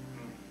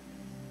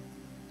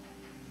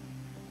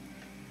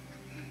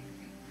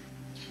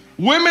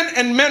 Women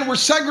and men were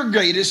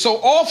segregated, so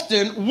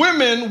often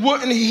women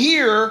wouldn't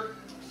hear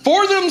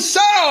for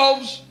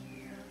themselves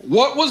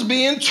what was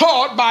being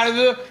taught by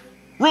the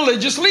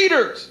religious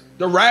leaders,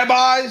 the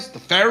rabbis, the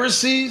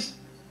Pharisees.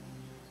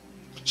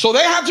 So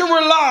they had to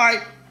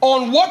rely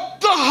on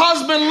what the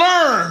husband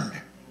learned.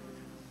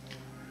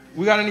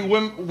 We got any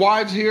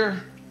wives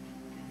here?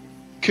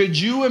 Could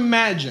you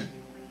imagine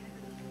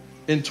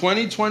in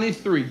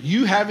 2023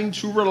 you having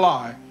to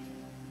rely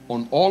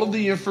on all of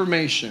the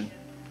information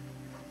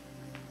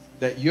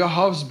that your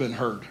husband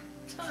heard?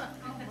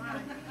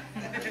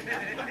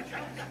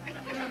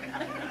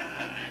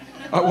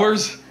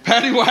 Where's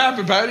Patty? What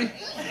happened, Patty?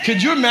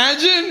 Could you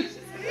imagine?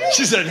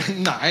 She said,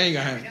 nah, I ain't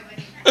gonna have it.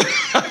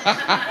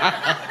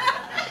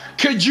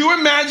 Could you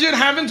imagine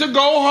having to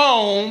go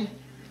home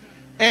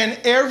and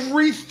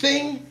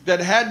everything that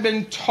had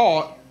been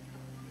taught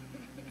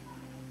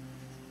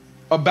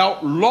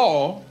about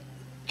law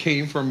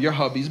came from your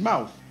hubby's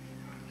mouth?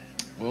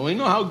 Well, you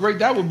know how great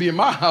that would be in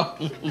my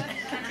house.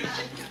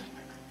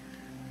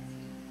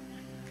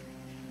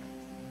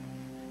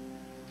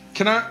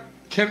 Can I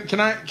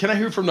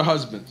hear from the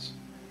husbands?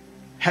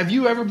 Have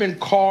you ever been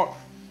caught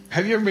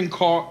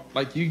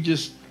like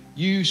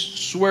you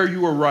swear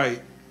you were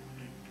right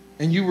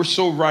and you were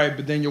so right,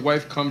 but then your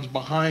wife comes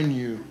behind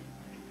you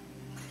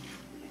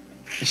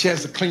and she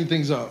has to clean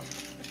things up.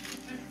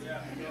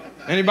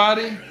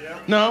 Anybody?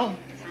 No?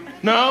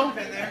 No?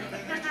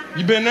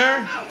 You been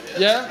there?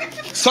 Yeah?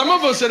 Some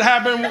of us it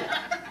happened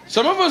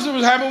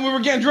when we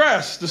were getting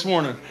dressed this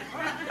morning.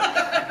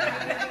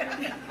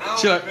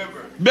 She like,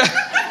 That's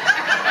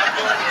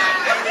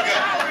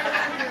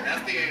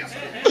the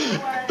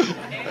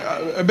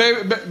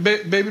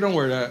answer. baby, don't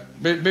wear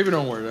that. Baby,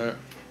 don't wear that.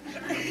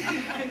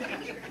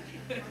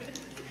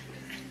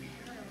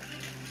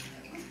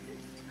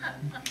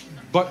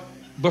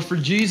 But for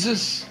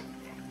Jesus,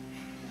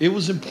 it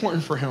was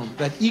important for him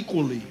that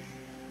equally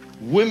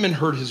women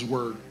heard his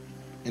word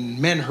and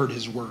men heard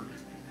his word.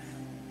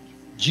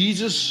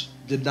 Jesus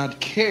did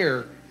not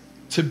care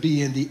to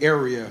be in the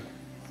area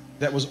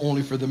that was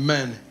only for the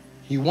men.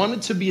 He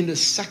wanted to be in the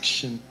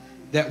section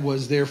that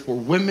was there for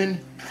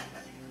women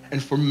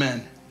and for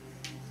men.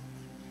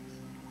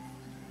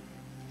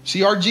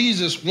 See, our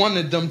Jesus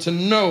wanted them to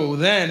know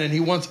then, and he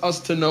wants us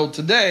to know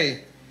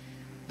today,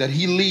 that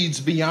he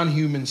leads beyond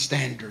human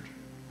standard.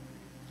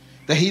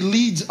 That he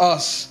leads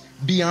us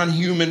beyond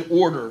human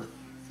order.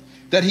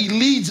 That he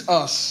leads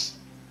us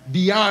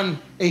beyond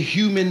a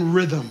human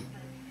rhythm.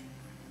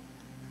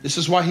 This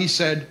is why he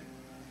said,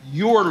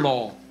 your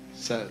law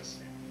says.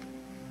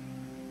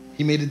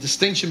 He made a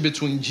distinction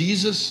between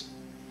Jesus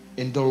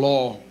and the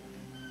law.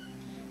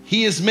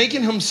 He is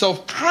making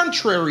himself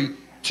contrary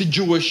to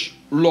Jewish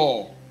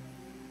law.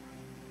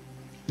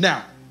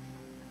 Now,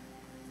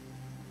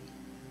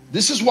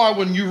 this is why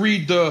when you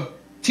read the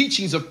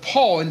teachings of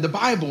Paul in the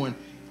Bible, and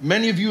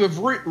many of you have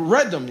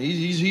read them,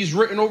 he's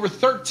written over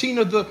 13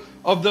 of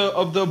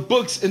the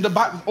books in the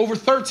Bible, over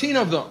 13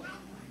 of them.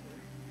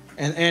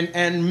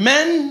 And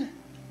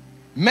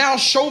male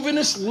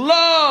chauvinists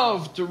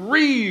love to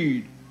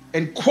read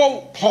and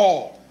quote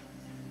Paul.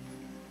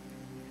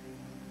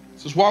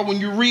 This is why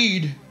when you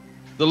read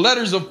the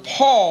letters of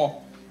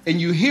Paul and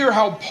you hear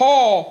how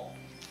Paul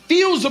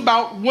feels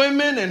about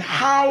women and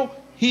how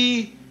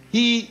he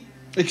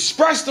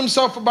expressed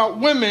himself about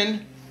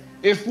women,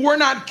 if we're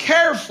not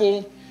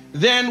careful,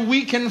 then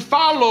we can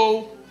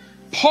follow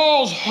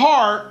Paul's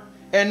heart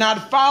and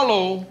not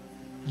follow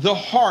the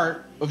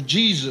heart of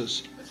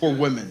Jesus for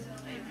women.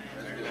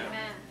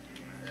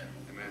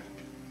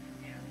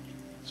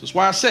 So that's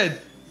why I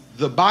said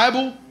the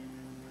Bible,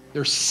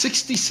 there's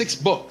 66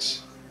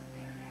 books.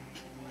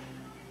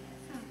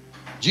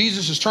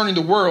 Jesus is turning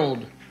the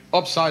world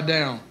upside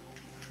down.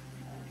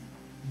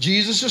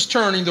 Jesus is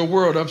turning the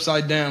world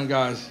upside down,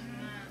 guys.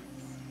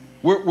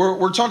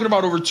 We're talking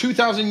about over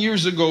 2,000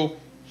 years ago.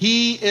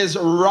 He is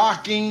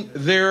rocking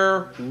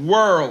their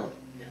world.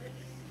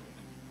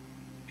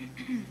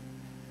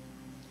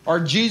 Our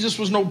Jesus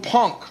was no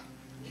punk.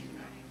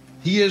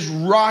 He is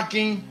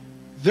rocking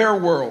their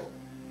world.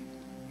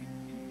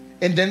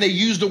 And then they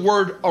used the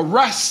word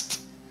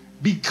arrest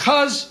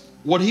because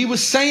what he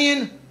was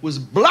saying was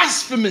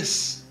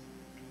blasphemous.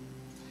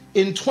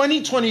 In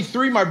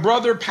 2023, my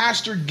brother,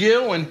 Pastor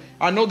Gil, and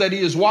I know that he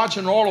is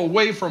watching all the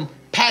way from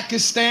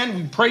Pakistan.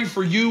 We pray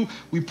for you.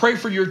 We pray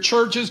for your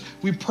churches.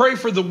 We pray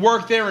for the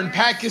work there in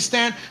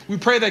Pakistan. We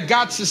pray that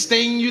God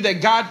sustain you,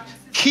 that God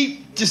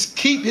keep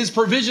his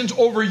provisions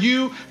over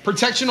you,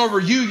 protection over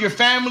you, your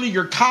family,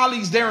 your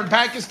colleagues there in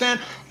Pakistan.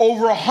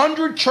 Over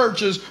 100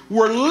 churches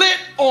were lit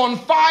on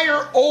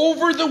fire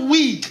over the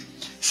week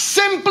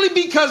simply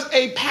because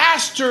a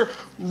pastor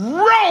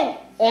wrote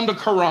on the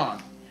Quran.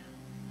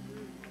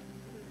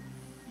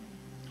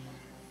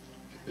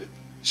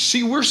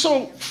 See, we're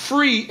so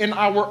free in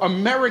our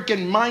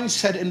American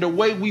mindset in the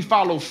way we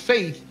follow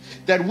faith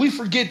that we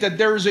forget that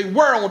there is a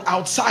world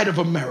outside of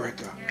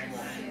America.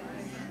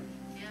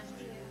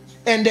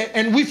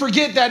 And we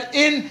forget that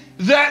in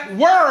that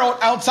world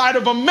outside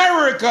of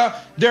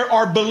America, there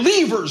are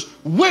believers,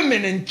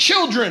 women and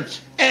children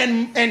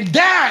and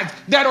dads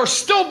that are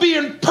still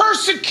being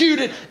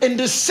persecuted in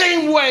the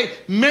same way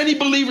many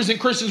believers and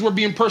Christians were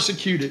being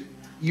persecuted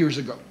years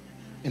ago.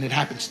 And it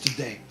happens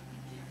today.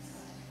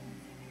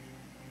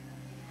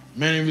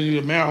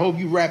 Man, I hope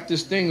you wrap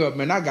this thing up,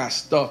 man. I got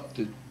stuff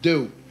to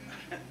do.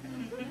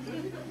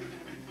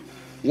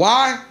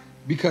 Why?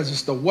 Because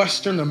it's the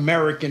Western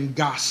American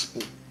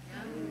gospel.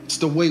 It's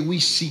the way we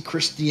see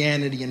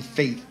Christianity and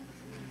faith.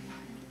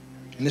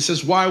 And this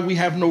is why we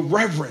have no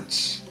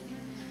reverence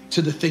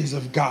to the things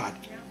of God.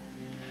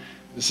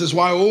 This is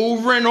why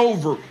over and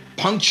over,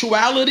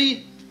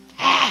 punctuality,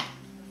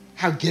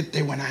 I'll get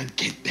there when I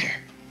get there.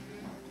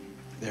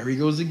 There he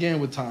goes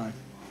again with time.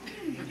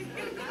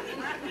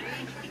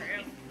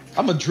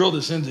 I'm going to drill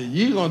this into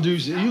you.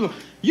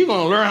 You're going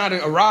to learn how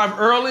to arrive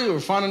early or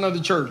find another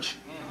church.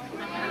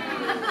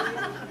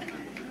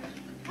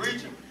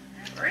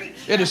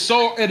 It is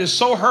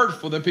so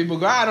hurtful that people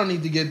go, I don't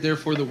need to get there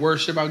for the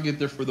worship. I'll get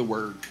there for the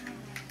word.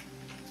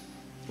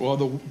 Well,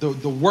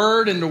 the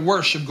word and the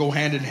worship go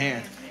hand in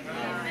hand.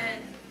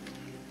 Amen.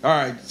 All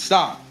right,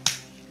 stop.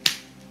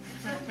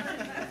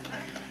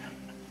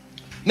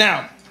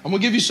 Now, I'm going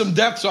to give you some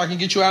depth so I can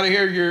get you out of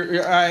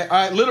here.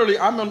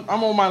 I'm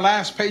on my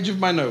last page of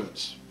my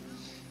notes.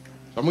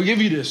 I'm going to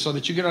give you this so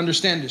that you can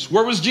understand this.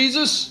 Where was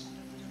Jesus?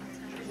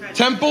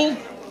 Temple.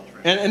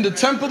 And in the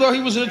temple, though,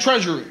 he was in the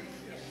treasury.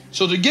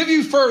 So to give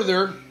you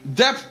further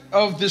depth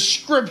of this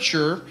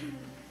scripture,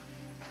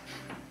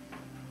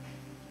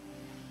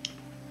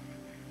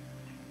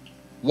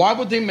 why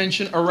would they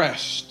mention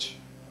arrest?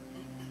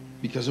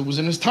 Because it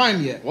wasn't his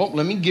time yet. Well,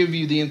 let me give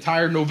you the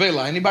entire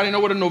novela. Anybody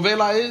know what a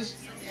novela is?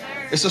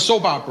 It's a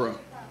soap opera.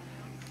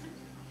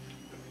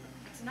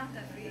 It's not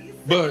that big.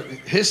 But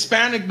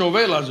Hispanic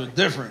novelas are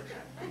different.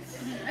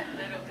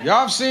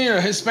 Y'all have seen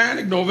a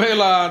Hispanic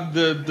novela,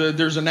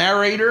 there's a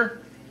narrator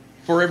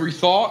for every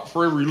thought,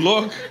 for every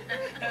look.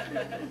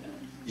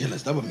 Y la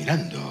estaba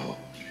mirando.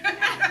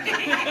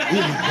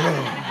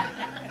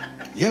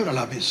 Y ahora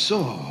la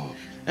besó.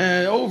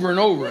 And over,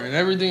 and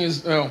everything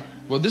is,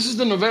 well, this is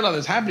the novela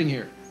that's happening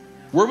here.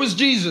 Where was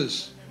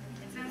Jesus?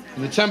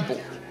 In the temple.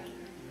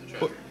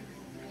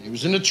 He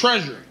was in the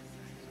treasury.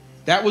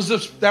 That was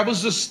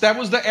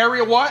the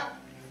area what?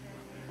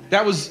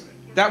 That was,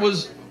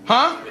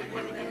 huh?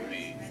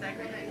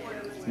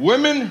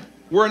 Women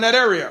were in that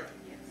area.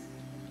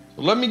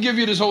 So let me give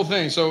you this whole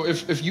thing. So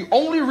if you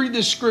only read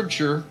this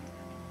scripture,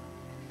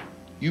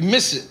 you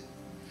miss it.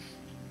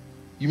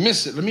 You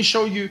miss it. Let me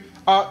show you.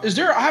 I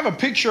have a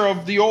picture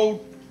of the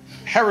old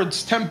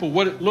Herod's temple,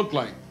 what it looked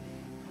like.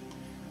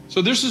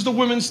 So this is the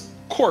women's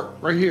court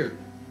right here.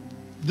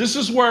 This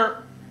is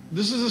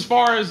as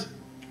far as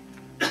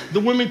the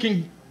women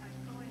can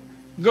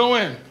go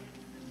in.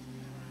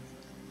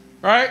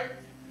 Right?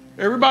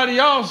 Everybody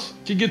else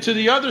can get to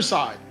the other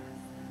side.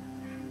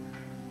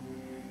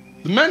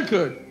 The men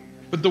could,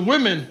 but the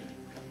women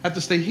had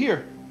to stay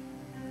here.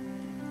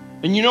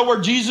 And you know where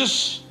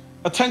Jesus'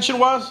 attention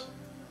was?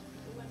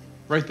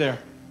 Right there.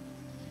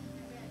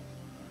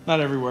 Not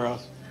everywhere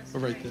else, but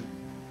right there.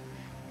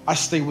 I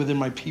stay within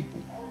my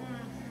people.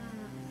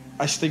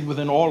 I stay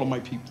within all of my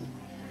people.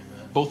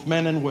 Both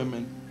men and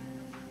women.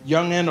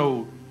 Young and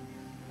old.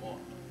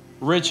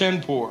 Rich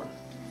and poor.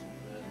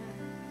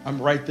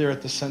 I'm right there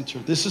at the center.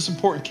 This is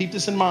important. Keep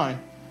this in mind.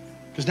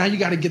 Because now you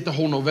got to get the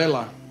whole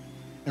novela.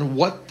 And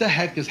what the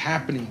heck is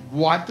happening?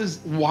 Why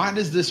does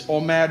this all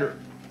matter?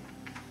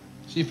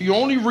 See, if you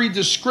only read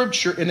the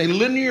scripture in a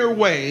linear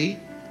way,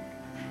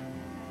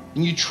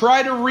 and you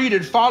try to read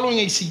it following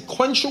a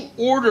sequential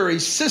order, a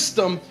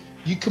system,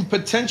 you can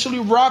potentially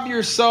rob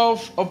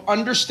yourself of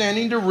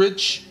understanding the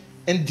rich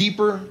and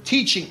deeper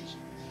teachings.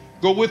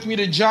 Go with me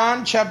to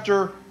John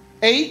chapter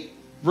 8,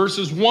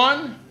 verses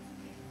 1.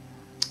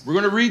 We're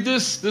going to read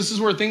this. This is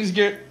where things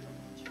get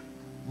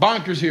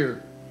bonkers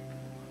here.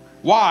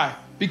 Why?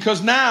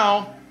 Because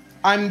now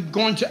I'm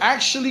going to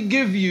actually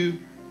give you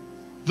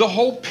the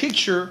whole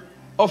picture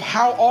of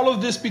how all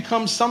of this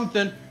becomes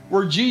something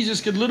where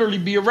Jesus could literally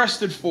be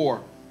arrested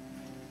for.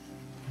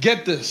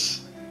 Get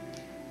this.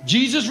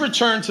 Jesus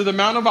returned to the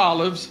Mount of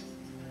Olives.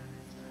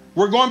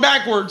 We're going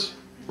backwards,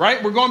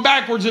 right? We're going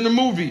backwards in the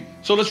movie.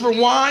 So let's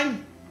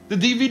rewind the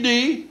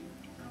DVD.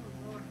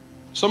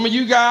 Some of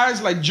you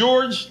guys, like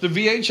George, the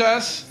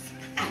VHS.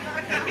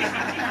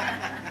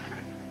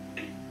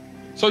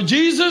 So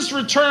Jesus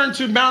returned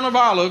to Mount of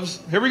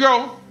Olives. Here we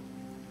go.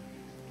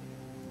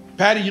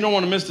 Patty, you don't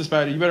want to miss this,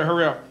 Patty. You better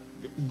hurry up.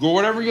 Go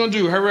whatever you're going to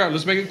do. Hurry up.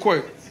 Let's make it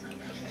quick.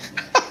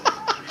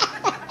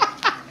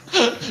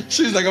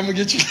 She's like, I'm going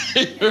to get you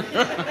later.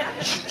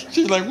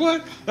 She's like,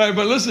 what? All right,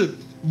 but listen.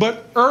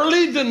 But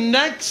early the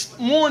next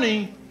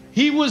morning,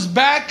 he was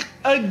back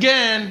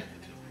again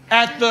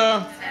at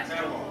the...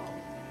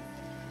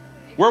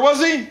 Where was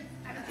he?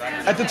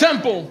 At the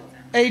temple.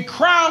 A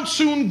crowd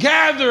soon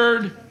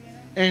gathered,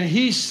 and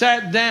he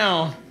sat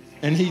down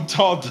and he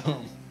taught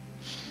them.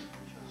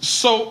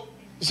 So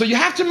you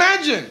have to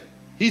imagine,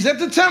 he's at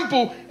the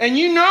temple, and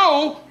you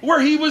know where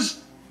he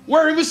was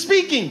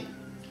speaking.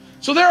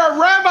 So there are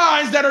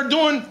rabbis that are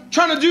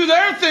trying to do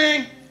their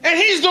thing, and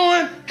he's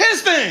doing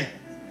his thing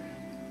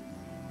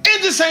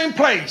in the same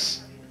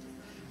place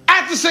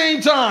at the same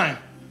time.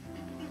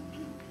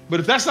 But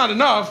if that's not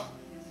enough,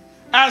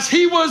 as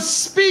he was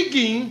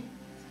speaking,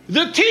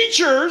 the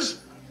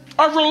teachers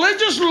of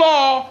religious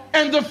law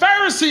and the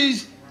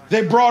Pharisees,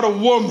 they brought a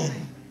woman.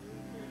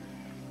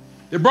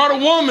 They brought a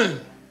woman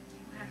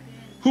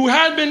who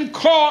had been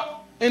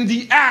caught in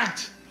the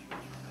act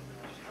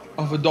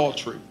of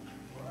adultery.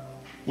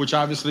 Which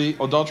obviously,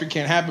 adultery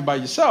can't happen by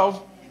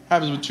yourself.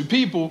 Happens with two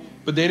people,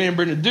 but they didn't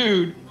bring the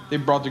dude, they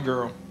brought the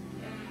girl.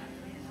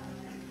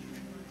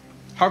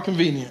 How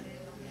convenient.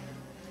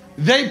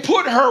 They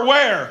put her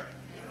where?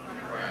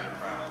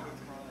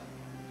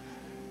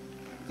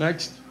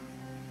 Next.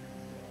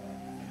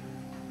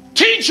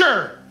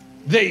 Teacher,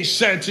 they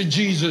said to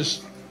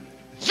Jesus,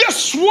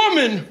 this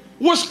woman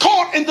was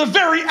caught in the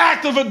very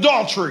act of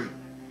adultery.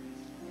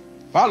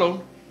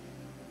 Follow.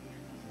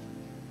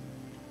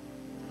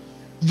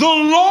 The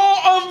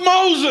law of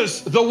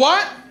Moses. The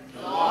what?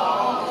 The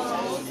law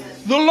of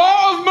Moses. The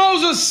law of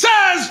Moses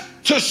says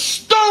to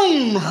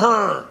stone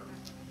her.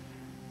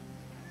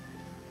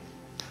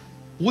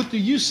 What do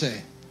you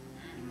say?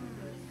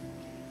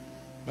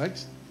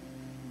 Next.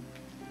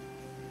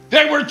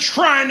 They were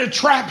trying to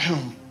trap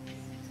him.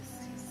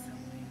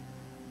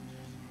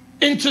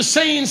 into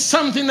saying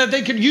something that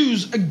they could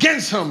use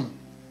against him.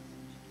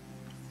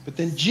 But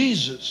then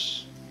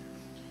Jesus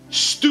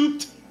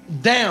stooped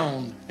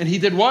down and he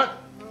did what?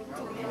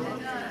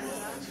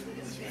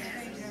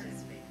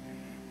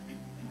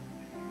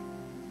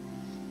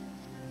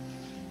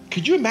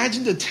 Could you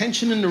imagine the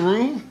tension in the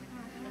room?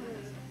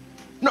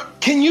 No,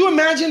 can you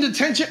imagine the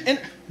tension? And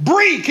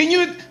Bree, can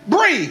you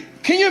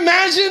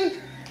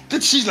imagine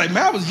that she's like,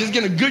 man, I was just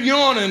getting a good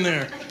yawn in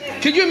there.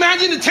 Can you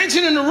imagine the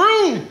tension in the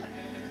room?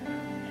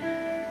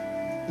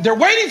 They're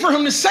waiting for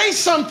him to say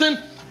something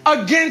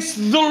against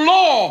the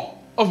law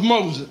of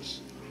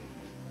Moses.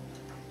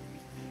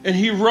 And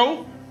he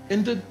wrote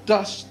in the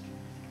dust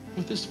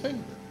with his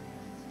finger.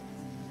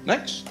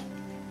 Next.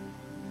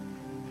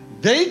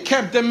 They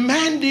kept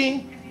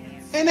demanding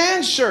an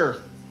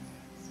answer.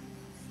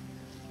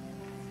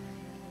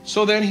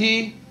 So then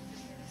he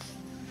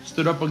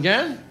stood up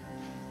again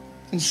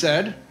and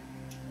said,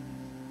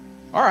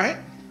 all right.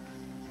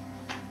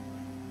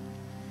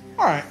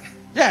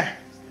 Yeah.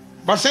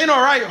 By saying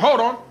all right, hold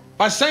on.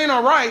 By saying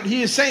all right,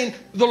 he is saying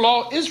the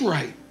law is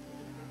right.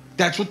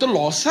 That's what the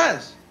law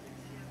says.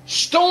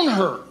 Stone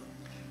her.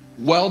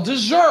 Well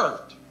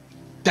deserved.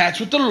 That's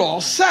what the law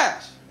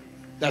says.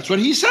 That's what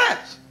he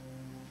says.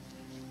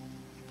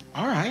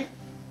 All right.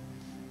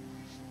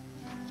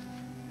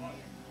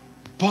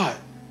 But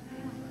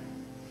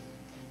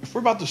if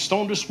we're about to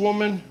stone this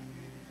woman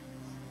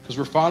because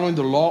we're following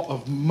the law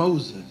of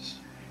Moses,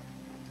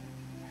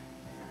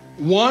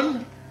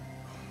 one,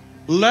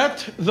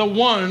 let the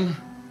one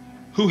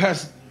who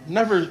has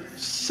never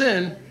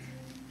sinned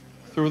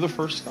throw the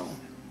first stone.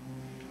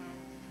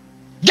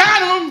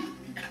 Got him!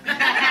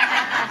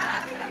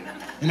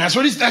 And that's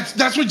what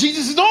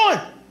Jesus is doing.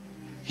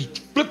 He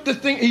flipped this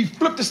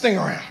thing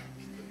around.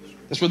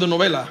 That's where the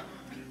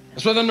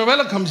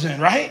novela comes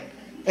in, right?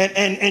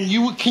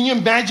 And can you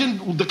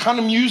imagine the kind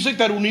of music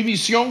that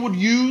Univision would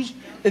use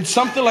in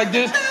something like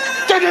this?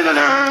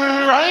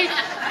 Right?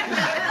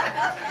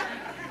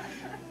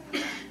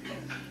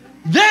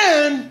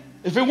 Then,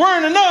 if it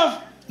weren't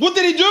enough, what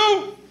did he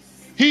do?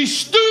 He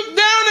stooped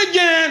down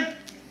again.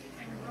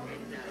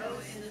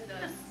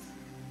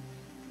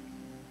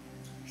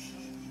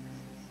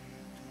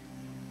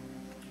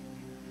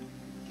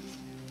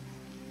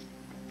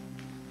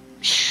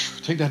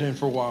 Take that in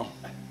for a while.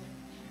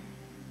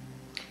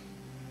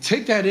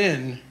 Take that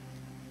in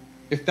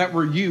if that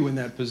were you in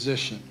that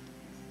position.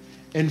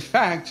 In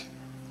fact,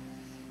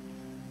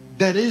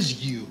 that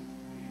is you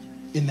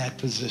in that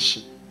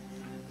position.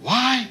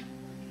 Why?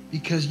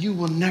 Because you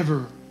will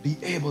never be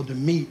able to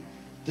meet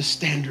the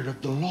standard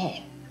of the law,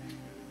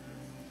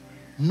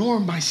 nor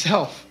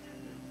myself.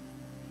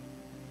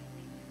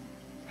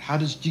 How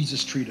does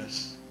Jesus treat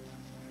us?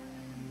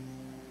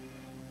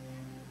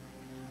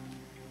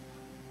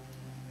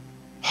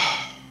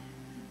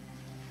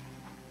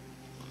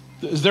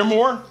 Is there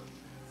more?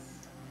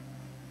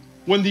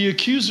 When the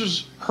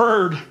accusers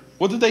heard,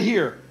 what did they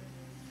hear?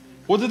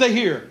 What did they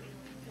hear?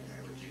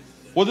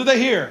 What did they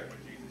hear?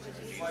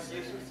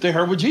 They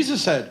heard what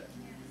Jesus said.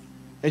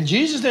 And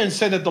Jesus didn't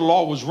say that the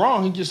law was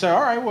wrong. He just said,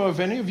 all right, well, if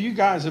any of you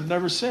guys have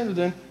never sinned,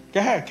 then go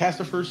ahead, cast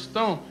the first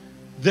stone.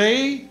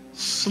 They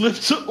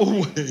slipped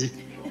away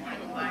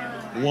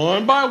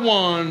one by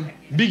one,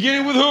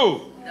 beginning with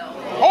who?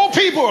 Old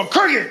people, a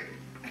cricket.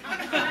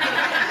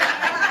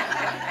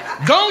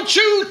 Don't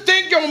you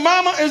think your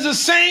mama is a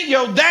saint,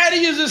 your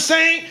daddy is a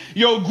saint,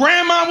 your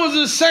grandma was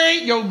a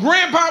saint, your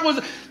grandpa was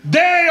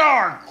they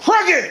are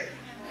crooked.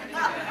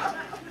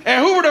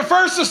 And who were the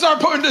first to start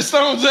putting the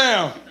stones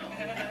down?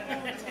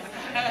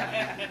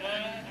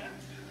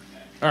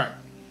 All right.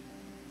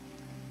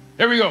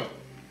 Here we go.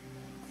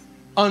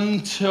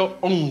 Until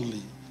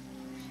only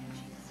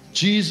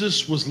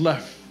Jesus was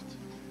left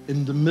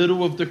in the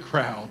middle of the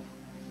crowd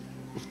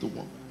with the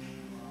woman.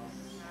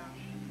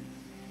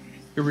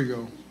 Here we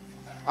go.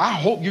 I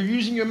hope you're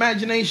using your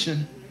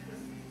imagination.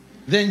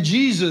 Then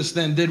Jesus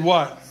did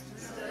what?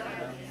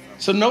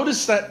 So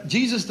notice that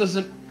Jesus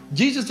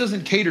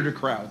doesn't cater to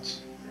crowds.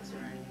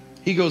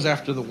 He goes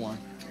after the one.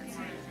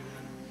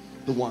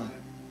 The one.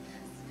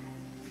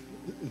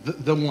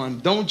 The one.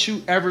 Don't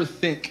you ever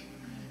think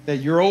that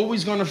you're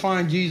always going to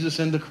find Jesus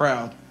in the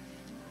crowd.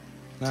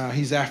 No,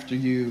 he's after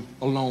you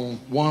alone,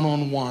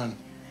 one-on-one.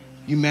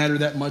 You matter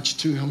that much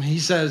to him. He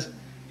says,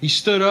 he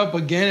stood up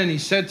again and he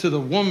said to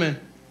the woman,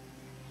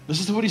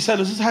 listen to what he said.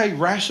 This is how he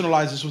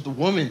rationalizes with the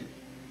woman.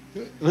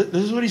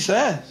 This is what he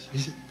says. He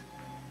said,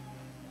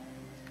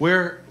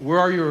 where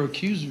are your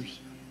accusers?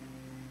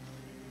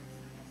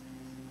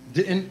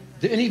 Didn't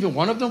even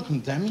one of them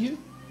condemn you?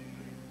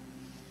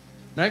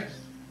 Next.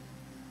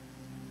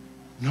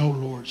 No,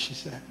 Lord, she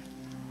said.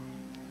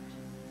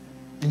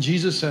 And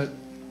Jesus said,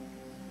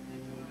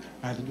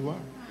 neither do I.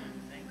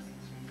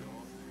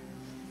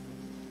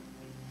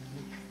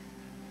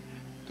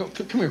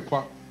 Come here,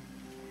 Quap.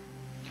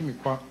 Come here,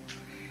 Quap.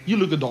 You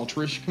look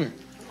adulterous. Come here.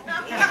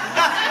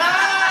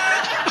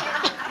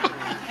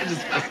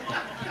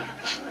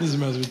 This is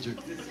messing with you.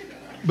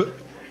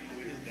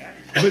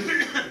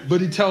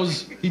 But he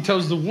tells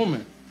the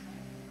woman,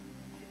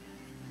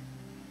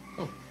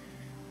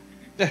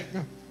 Yeah,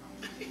 go.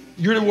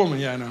 You're the woman,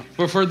 yeah, I know.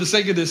 But for the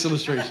sake of this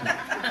illustration.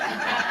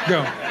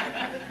 Go.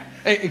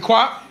 Hey,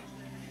 quiet.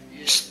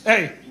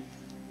 Hey.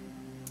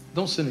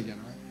 Don't sin again,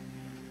 all right?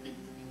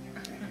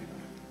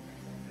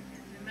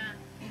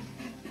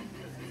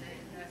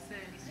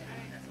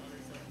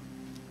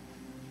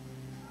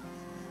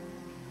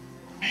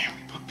 Man,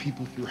 we put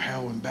people through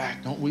hell and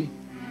back, don't we?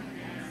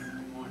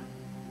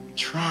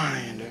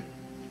 Trying to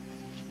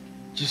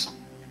just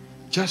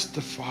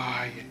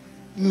justify and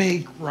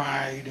make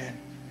right and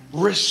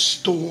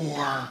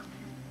restore.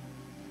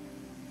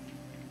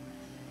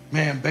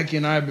 Man, Becky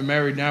and I have been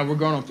married now. We're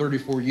going on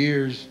 34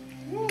 years.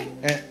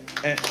 And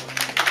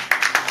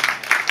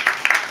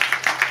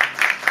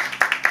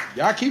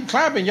y'all keep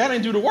clapping. Y'all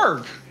didn't do the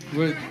work.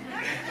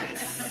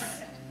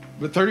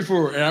 But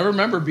 34. And I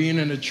remember being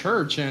in a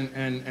church and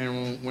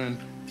when,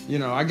 you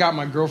know, I got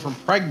my girlfriend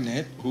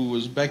pregnant, who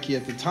was Becky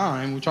at the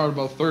time. We talked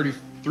about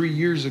 33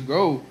 years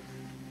ago.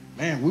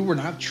 Man, we were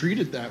not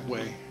treated that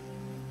way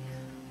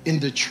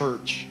in the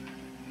church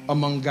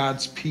among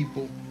God's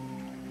people.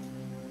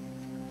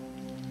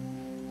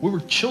 We were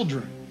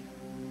children.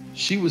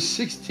 She was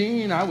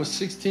 16. I was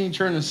 16,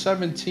 turning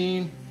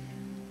 17.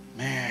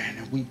 Man,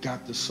 and we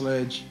got the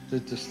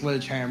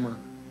sledgehammer.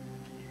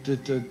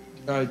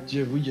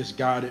 We just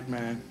got it,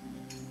 man.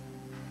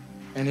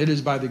 And it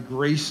is by the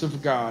grace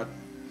of God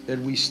that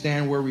we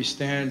stand where we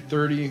stand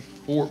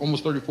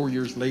almost 34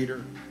 years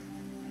later,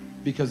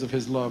 because of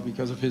his love,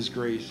 because of his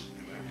grace.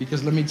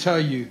 Because let me tell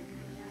you,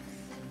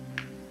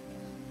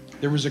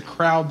 there was a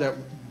crowd that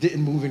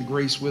didn't move in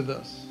grace with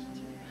us.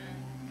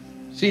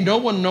 See, no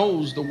one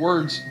knows the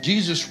words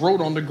Jesus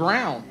wrote on the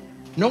ground.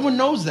 No one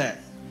knows that.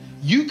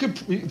 You could,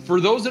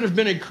 for those that have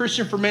been a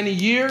Christian for many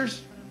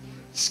years,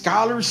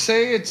 scholars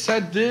say it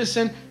said this,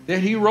 and that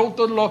he wrote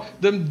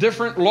the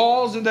different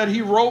laws, and that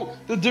he wrote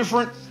the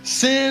different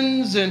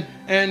sins, and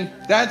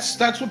that's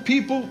what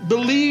people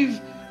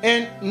believe.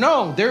 And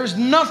no, there's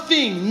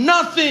nothing.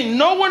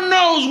 No one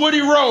knows what he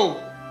wrote.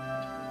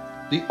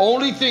 The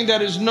only thing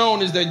that is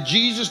known is that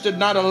Jesus did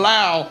not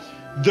allow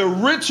the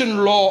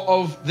written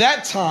law of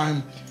that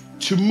time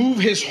to move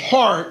his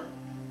heart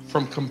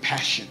from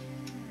compassion.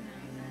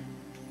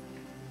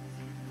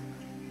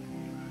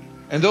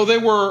 And though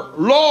there were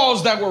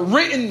laws that were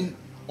written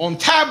on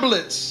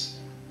tablets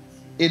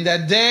in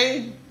that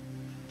day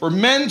for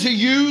men to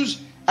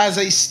use as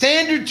a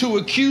standard to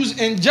accuse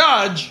and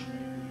judge,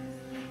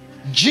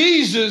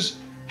 Jesus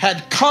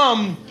had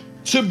come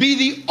to be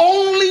the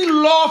only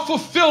law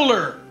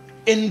fulfiller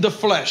in the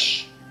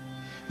flesh.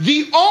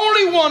 The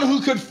only one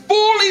who could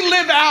fully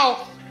live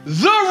out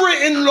the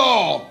written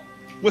law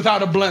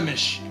without a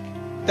blemish.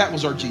 That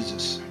was our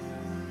Jesus.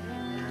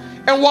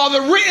 And while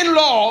the written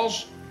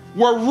laws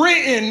were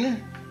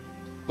written,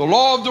 the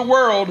law of the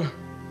world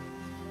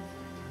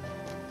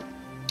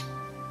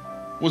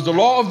was the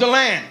law of the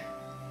land.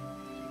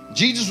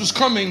 Jesus was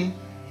coming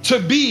to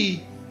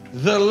be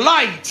the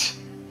light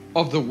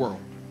of the world.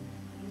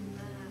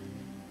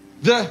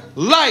 The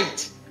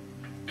light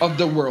of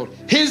the world.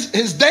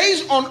 His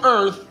days on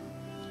earth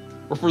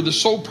were for the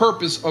sole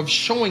purpose of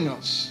showing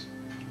us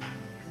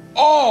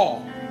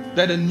all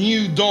that a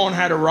new dawn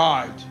had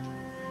arrived.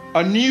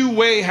 A new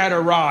way had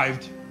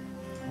arrived.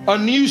 A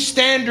new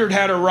standard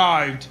had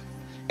arrived.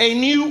 A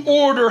new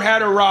order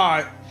had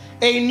arrived.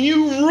 A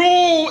new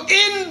rule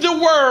in the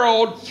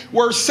world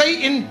where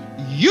Satan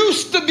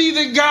used to be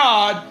the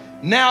God.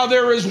 Now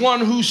there is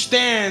one who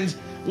stands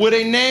with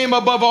a name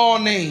above all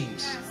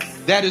names.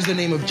 That is the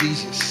name of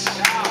Jesus.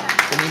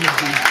 The name of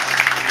Jesus.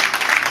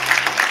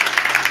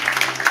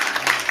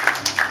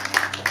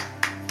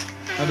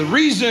 Now the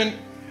reason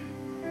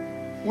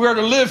we are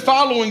to live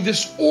following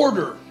this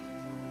order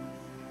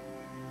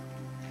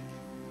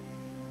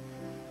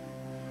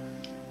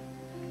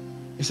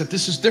is that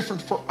this is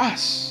different for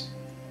us.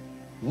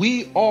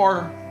 We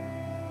are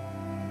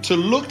to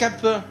look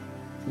at the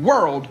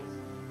world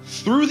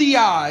through the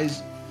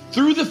eyes,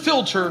 through the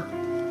filter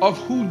of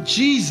who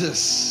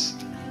Jesus,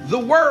 the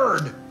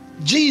Word,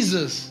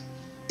 Jesus,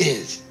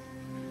 is.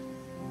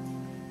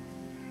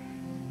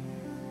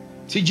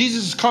 See,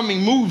 Jesus'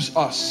 coming moves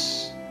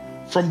us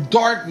from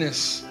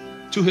darkness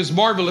to his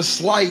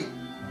marvelous light,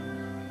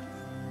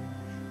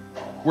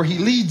 where he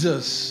leads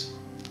us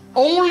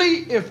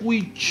only if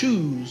we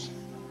choose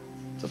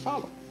to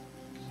follow.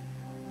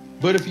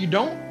 But if you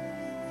don't,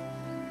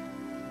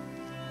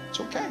 it's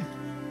okay.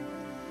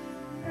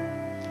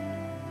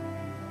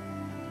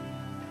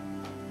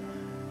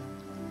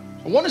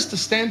 I want us to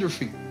stand to our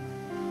feet.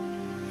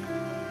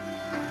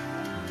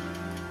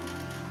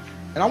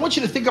 And I want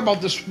you to think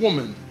about this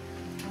woman.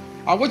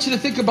 I want you to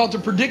think about the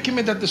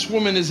predicament that this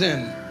woman is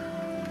in.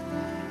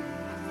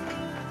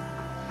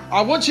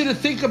 I want you to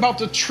think about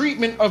the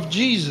treatment of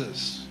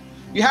Jesus.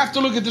 You have to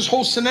look at this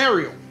whole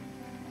scenario.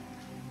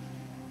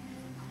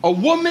 A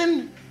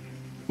woman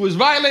who has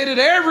violated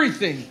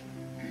everything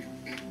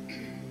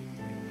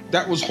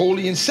that was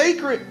holy and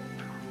sacred.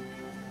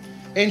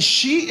 And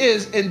she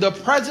is in the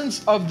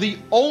presence of the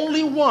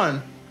only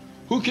one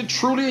who could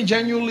truly and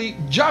genuinely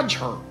judge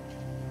her.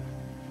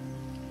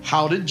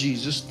 How did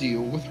Jesus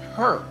deal with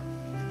her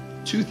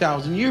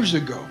 2,000 years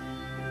ago?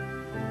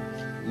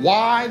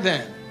 Why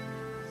then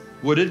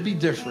would it be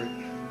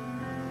different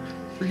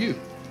for you?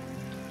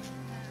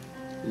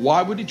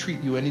 Why would he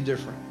treat you any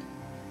different?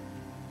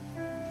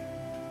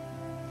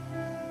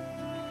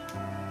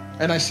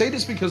 And I say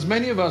this because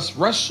many of us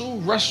wrestle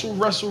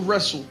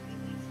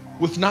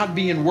with not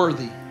being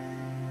worthy,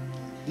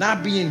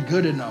 not being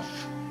good enough,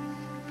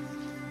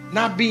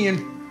 not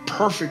being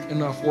perfect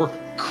enough or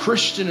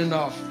Christian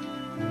enough.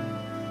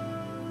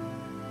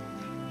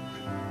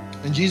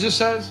 And Jesus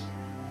says,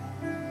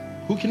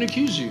 who can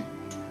accuse you?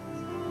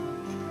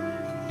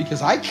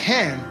 Because I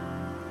can,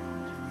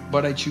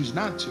 but I choose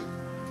not to.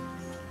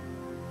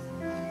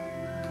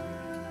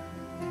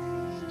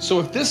 So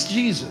if this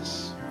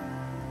Jesus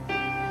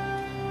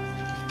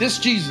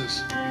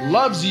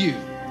loves you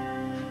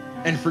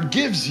and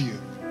forgives you,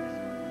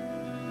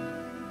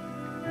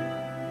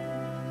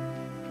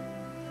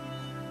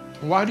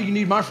 why do you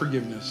need my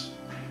forgiveness?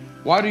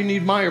 Why do you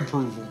need my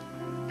approval?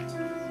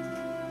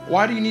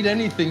 Why do you need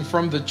anything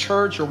from the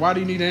church, or why do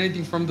you need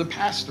anything from the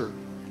pastor?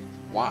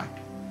 Why?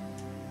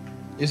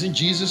 Isn't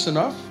Jesus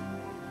enough?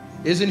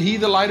 Isn't he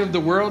the light of the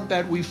world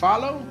that we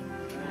follow?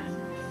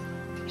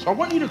 So I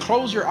want you to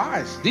close your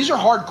eyes. These are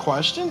hard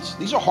questions.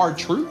 These are hard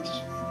truths.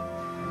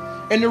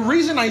 And the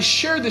reason I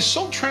share this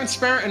so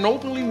transparent and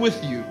openly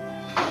with you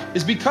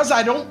is because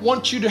I don't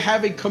want you to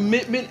have a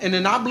commitment and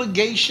an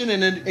obligation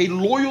and a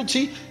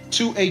loyalty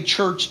to a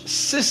church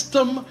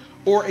system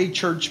or a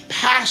church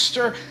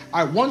pastor.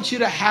 I want you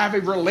to have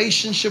a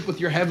relationship with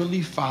your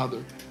Heavenly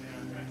Father.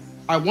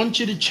 I want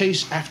you to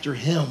chase after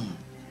him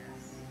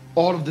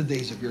all of the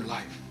days of your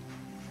life.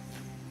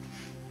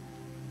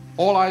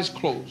 All eyes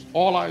closed,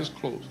 all eyes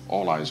closed,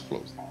 all eyes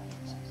closed.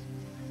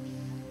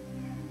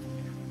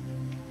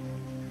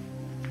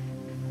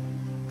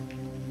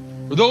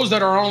 For those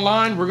that are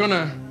online, we're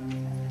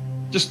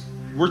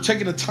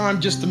taking the time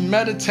just to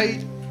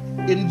meditate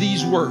in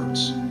these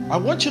words. I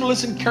want you to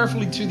listen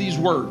carefully to these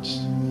words.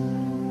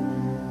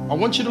 I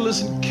want you to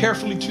listen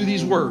carefully to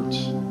these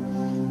words.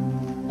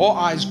 All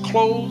eyes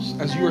closed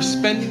as you are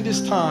spending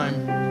this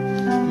time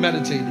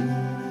meditating.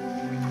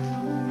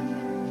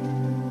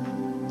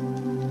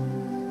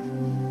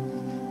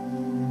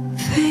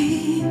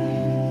 Faith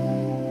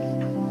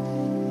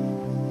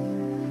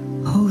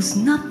owes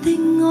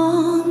nothing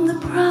on the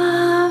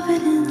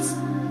providence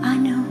I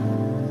know.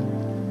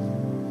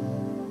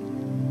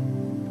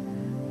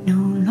 No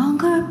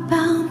longer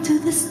bound to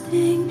this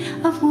thing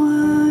of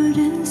wood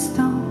and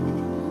stone.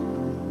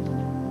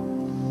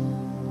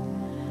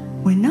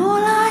 When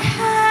all I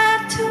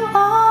had to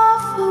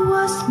offer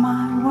was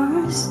my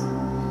worst,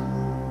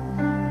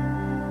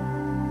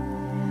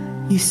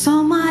 you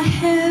saw my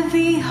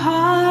heavy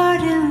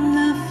heart and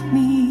loved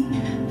me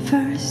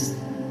first.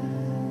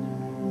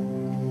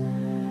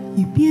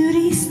 Your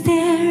beauty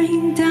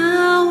staring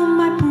down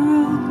my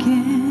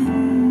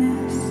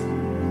brokenness.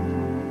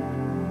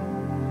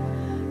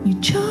 You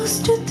chose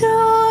to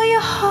throw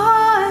your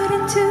heart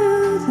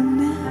into the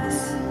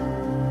mess.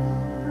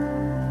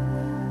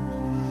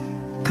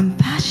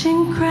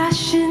 Compassion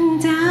crashing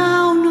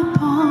down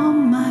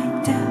upon my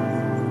depth.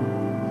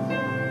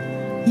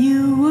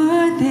 You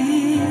were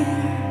there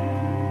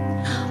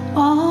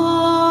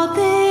all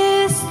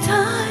this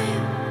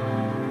time,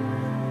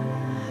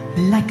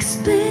 like a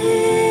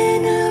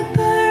splinter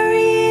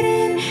buried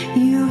in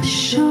your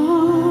shoulders.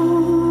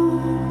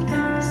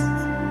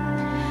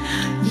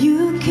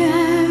 You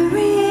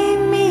carry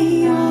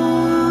me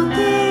all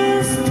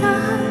this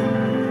time,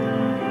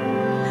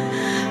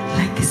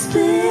 like a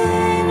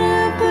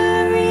splinter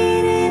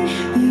buried in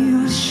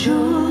your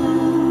shoulders.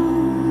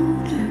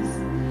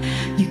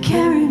 You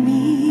carry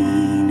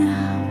me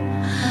now.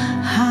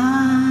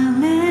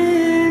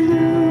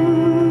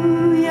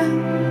 Hallelujah.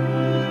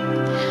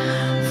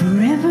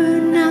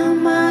 Forever now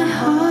my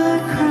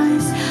heart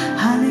cries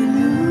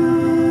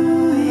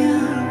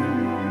hallelujah.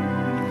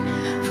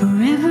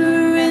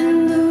 Forever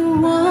in the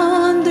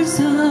wonders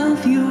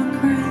of your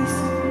grace.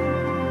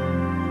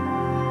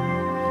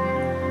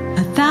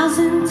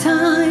 1,000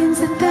 times,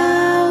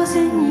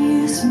 1,000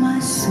 years my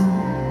soul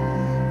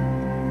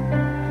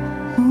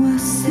will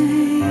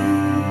say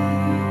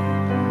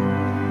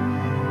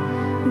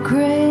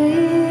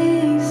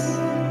grace.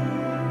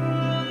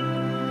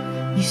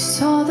 You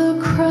saw the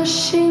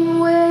crushing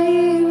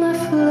way my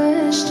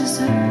flesh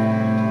deserved.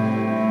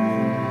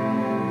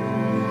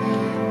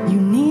 You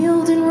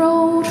kneeled and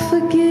wrote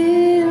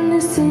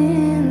forgiveness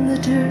in the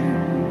dirt.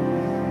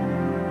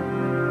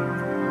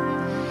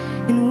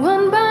 And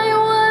one by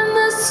one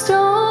the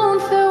stone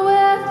fell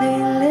where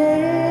they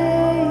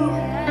lay.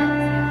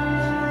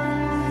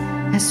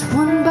 As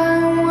one by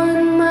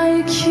one my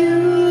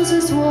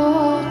accusers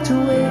walked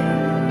away.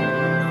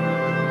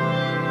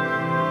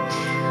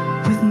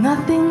 With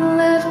nothing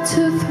left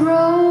to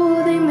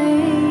throw, they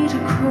made a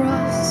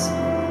cross.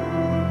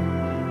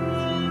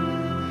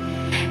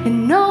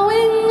 And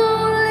knowing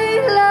only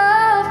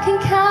love can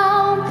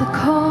count the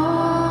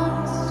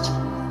cost,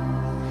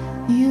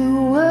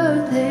 you were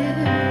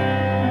there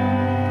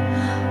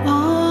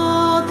all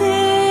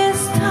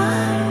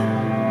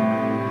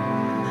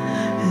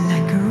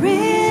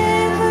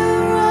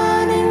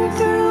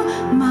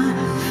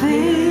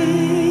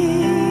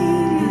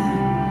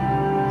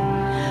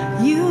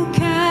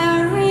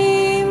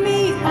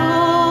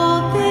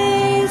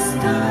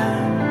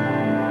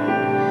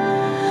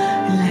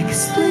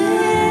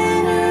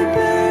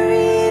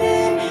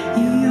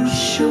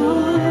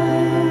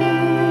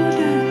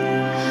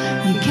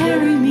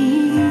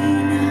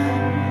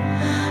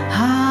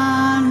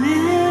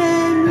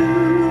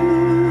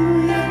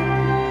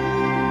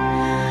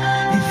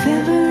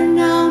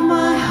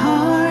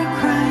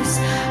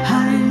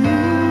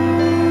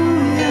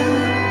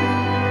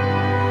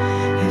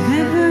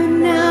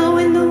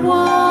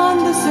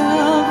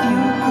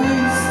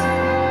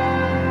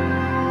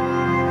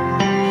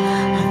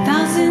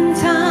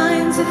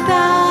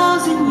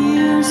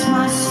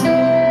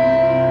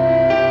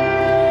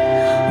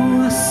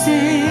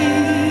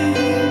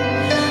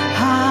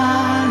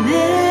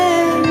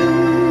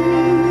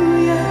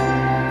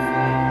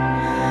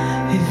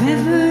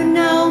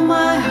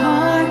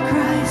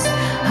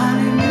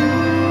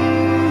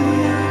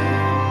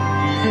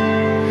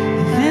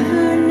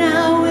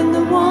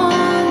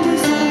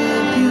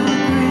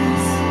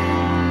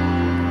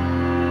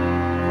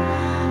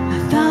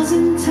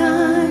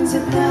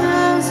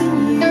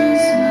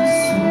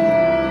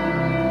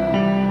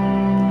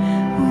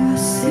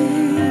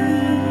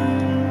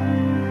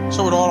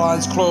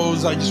eyes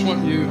closed, I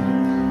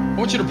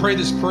want you to pray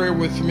this prayer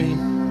with me.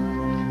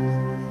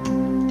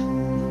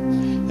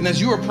 And as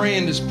you are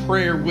praying this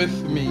prayer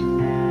with me,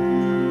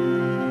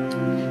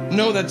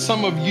 know that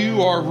some of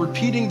you are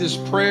repeating this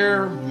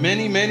prayer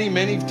many, many,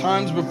 many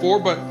times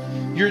before, but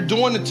you're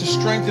doing it to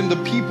strengthen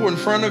the people in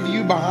front of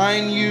you,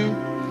 behind you,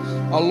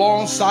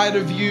 alongside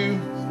of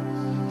you.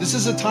 This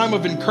is a time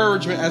of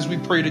encouragement as we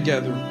pray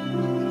together.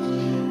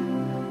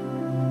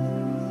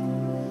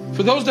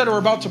 For those that are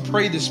about to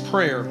pray this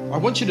prayer, I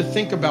want you to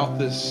think about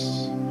this.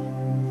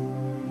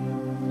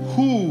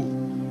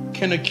 Who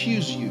can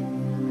accuse you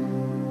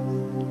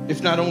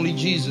if not only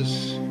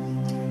Jesus?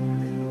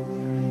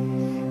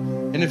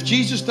 And if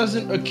Jesus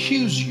doesn't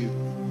accuse you,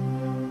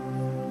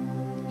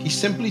 he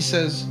simply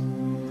says,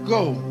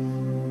 go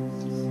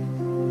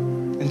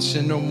and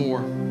sin no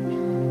more.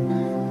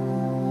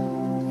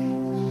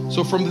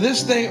 So from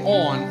this day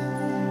on,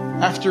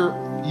 after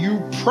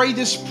you pray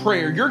this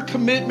prayer, your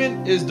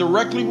commitment is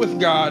directly with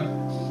God,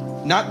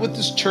 not with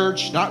this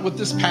church, not with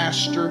this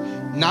pastor,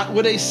 not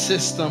with a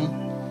system,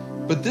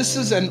 but this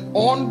is an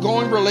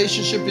ongoing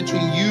relationship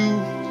between you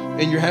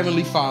and your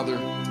Heavenly Father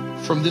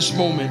from this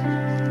moment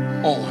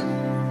on.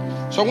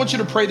 So I want you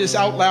to pray this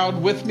out loud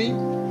with me.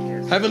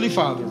 Heavenly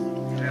Father,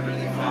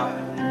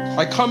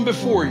 I come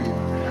before you.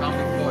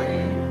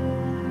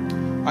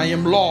 I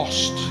am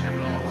lost.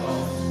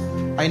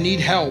 I need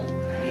help.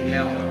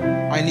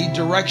 I need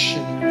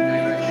direction.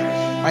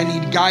 I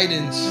need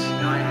guidance.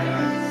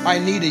 I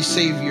need a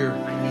Savior.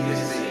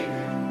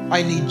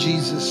 I need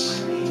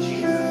Jesus.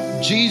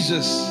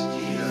 Jesus,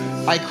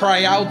 I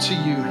cry out to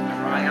you.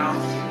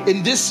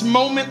 In this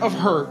moment of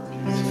hurt,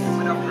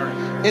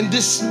 in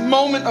this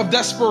moment of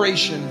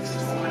desperation,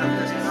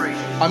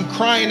 I'm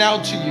crying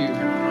out to you.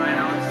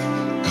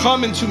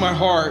 Come into my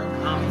heart.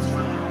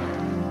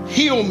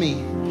 Heal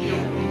me.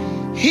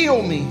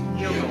 Heal me.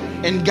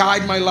 And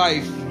guide my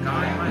life.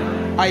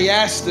 I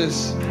ask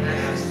this.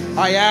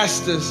 I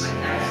ask this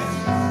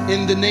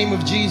in the name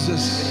of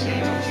Jesus.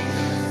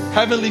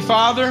 Heavenly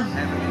Father,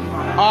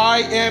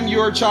 I am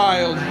your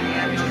child.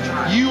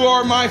 You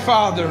are my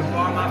Father.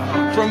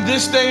 From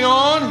this day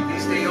on,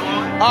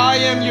 I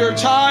am your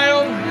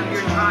child.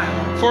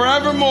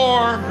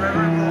 Forevermore,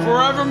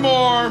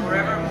 forevermore,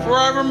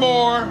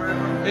 forevermore.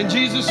 In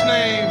Jesus'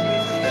 name,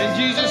 in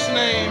Jesus'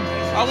 name.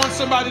 I want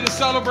somebody to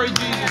celebrate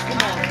Jesus.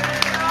 Come on.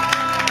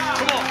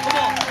 Come on, come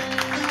on.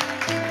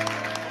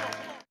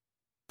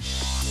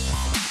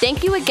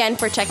 Thank you again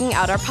for checking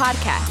out our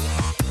podcast.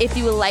 If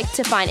you would like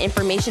to find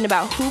information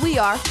about who we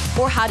are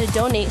or how to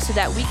donate so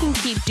that we can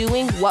keep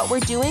doing what we're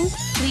doing,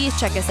 please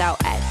check us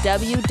out at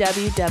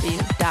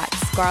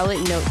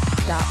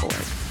www.scarletnote.org.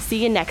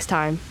 See you next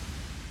time.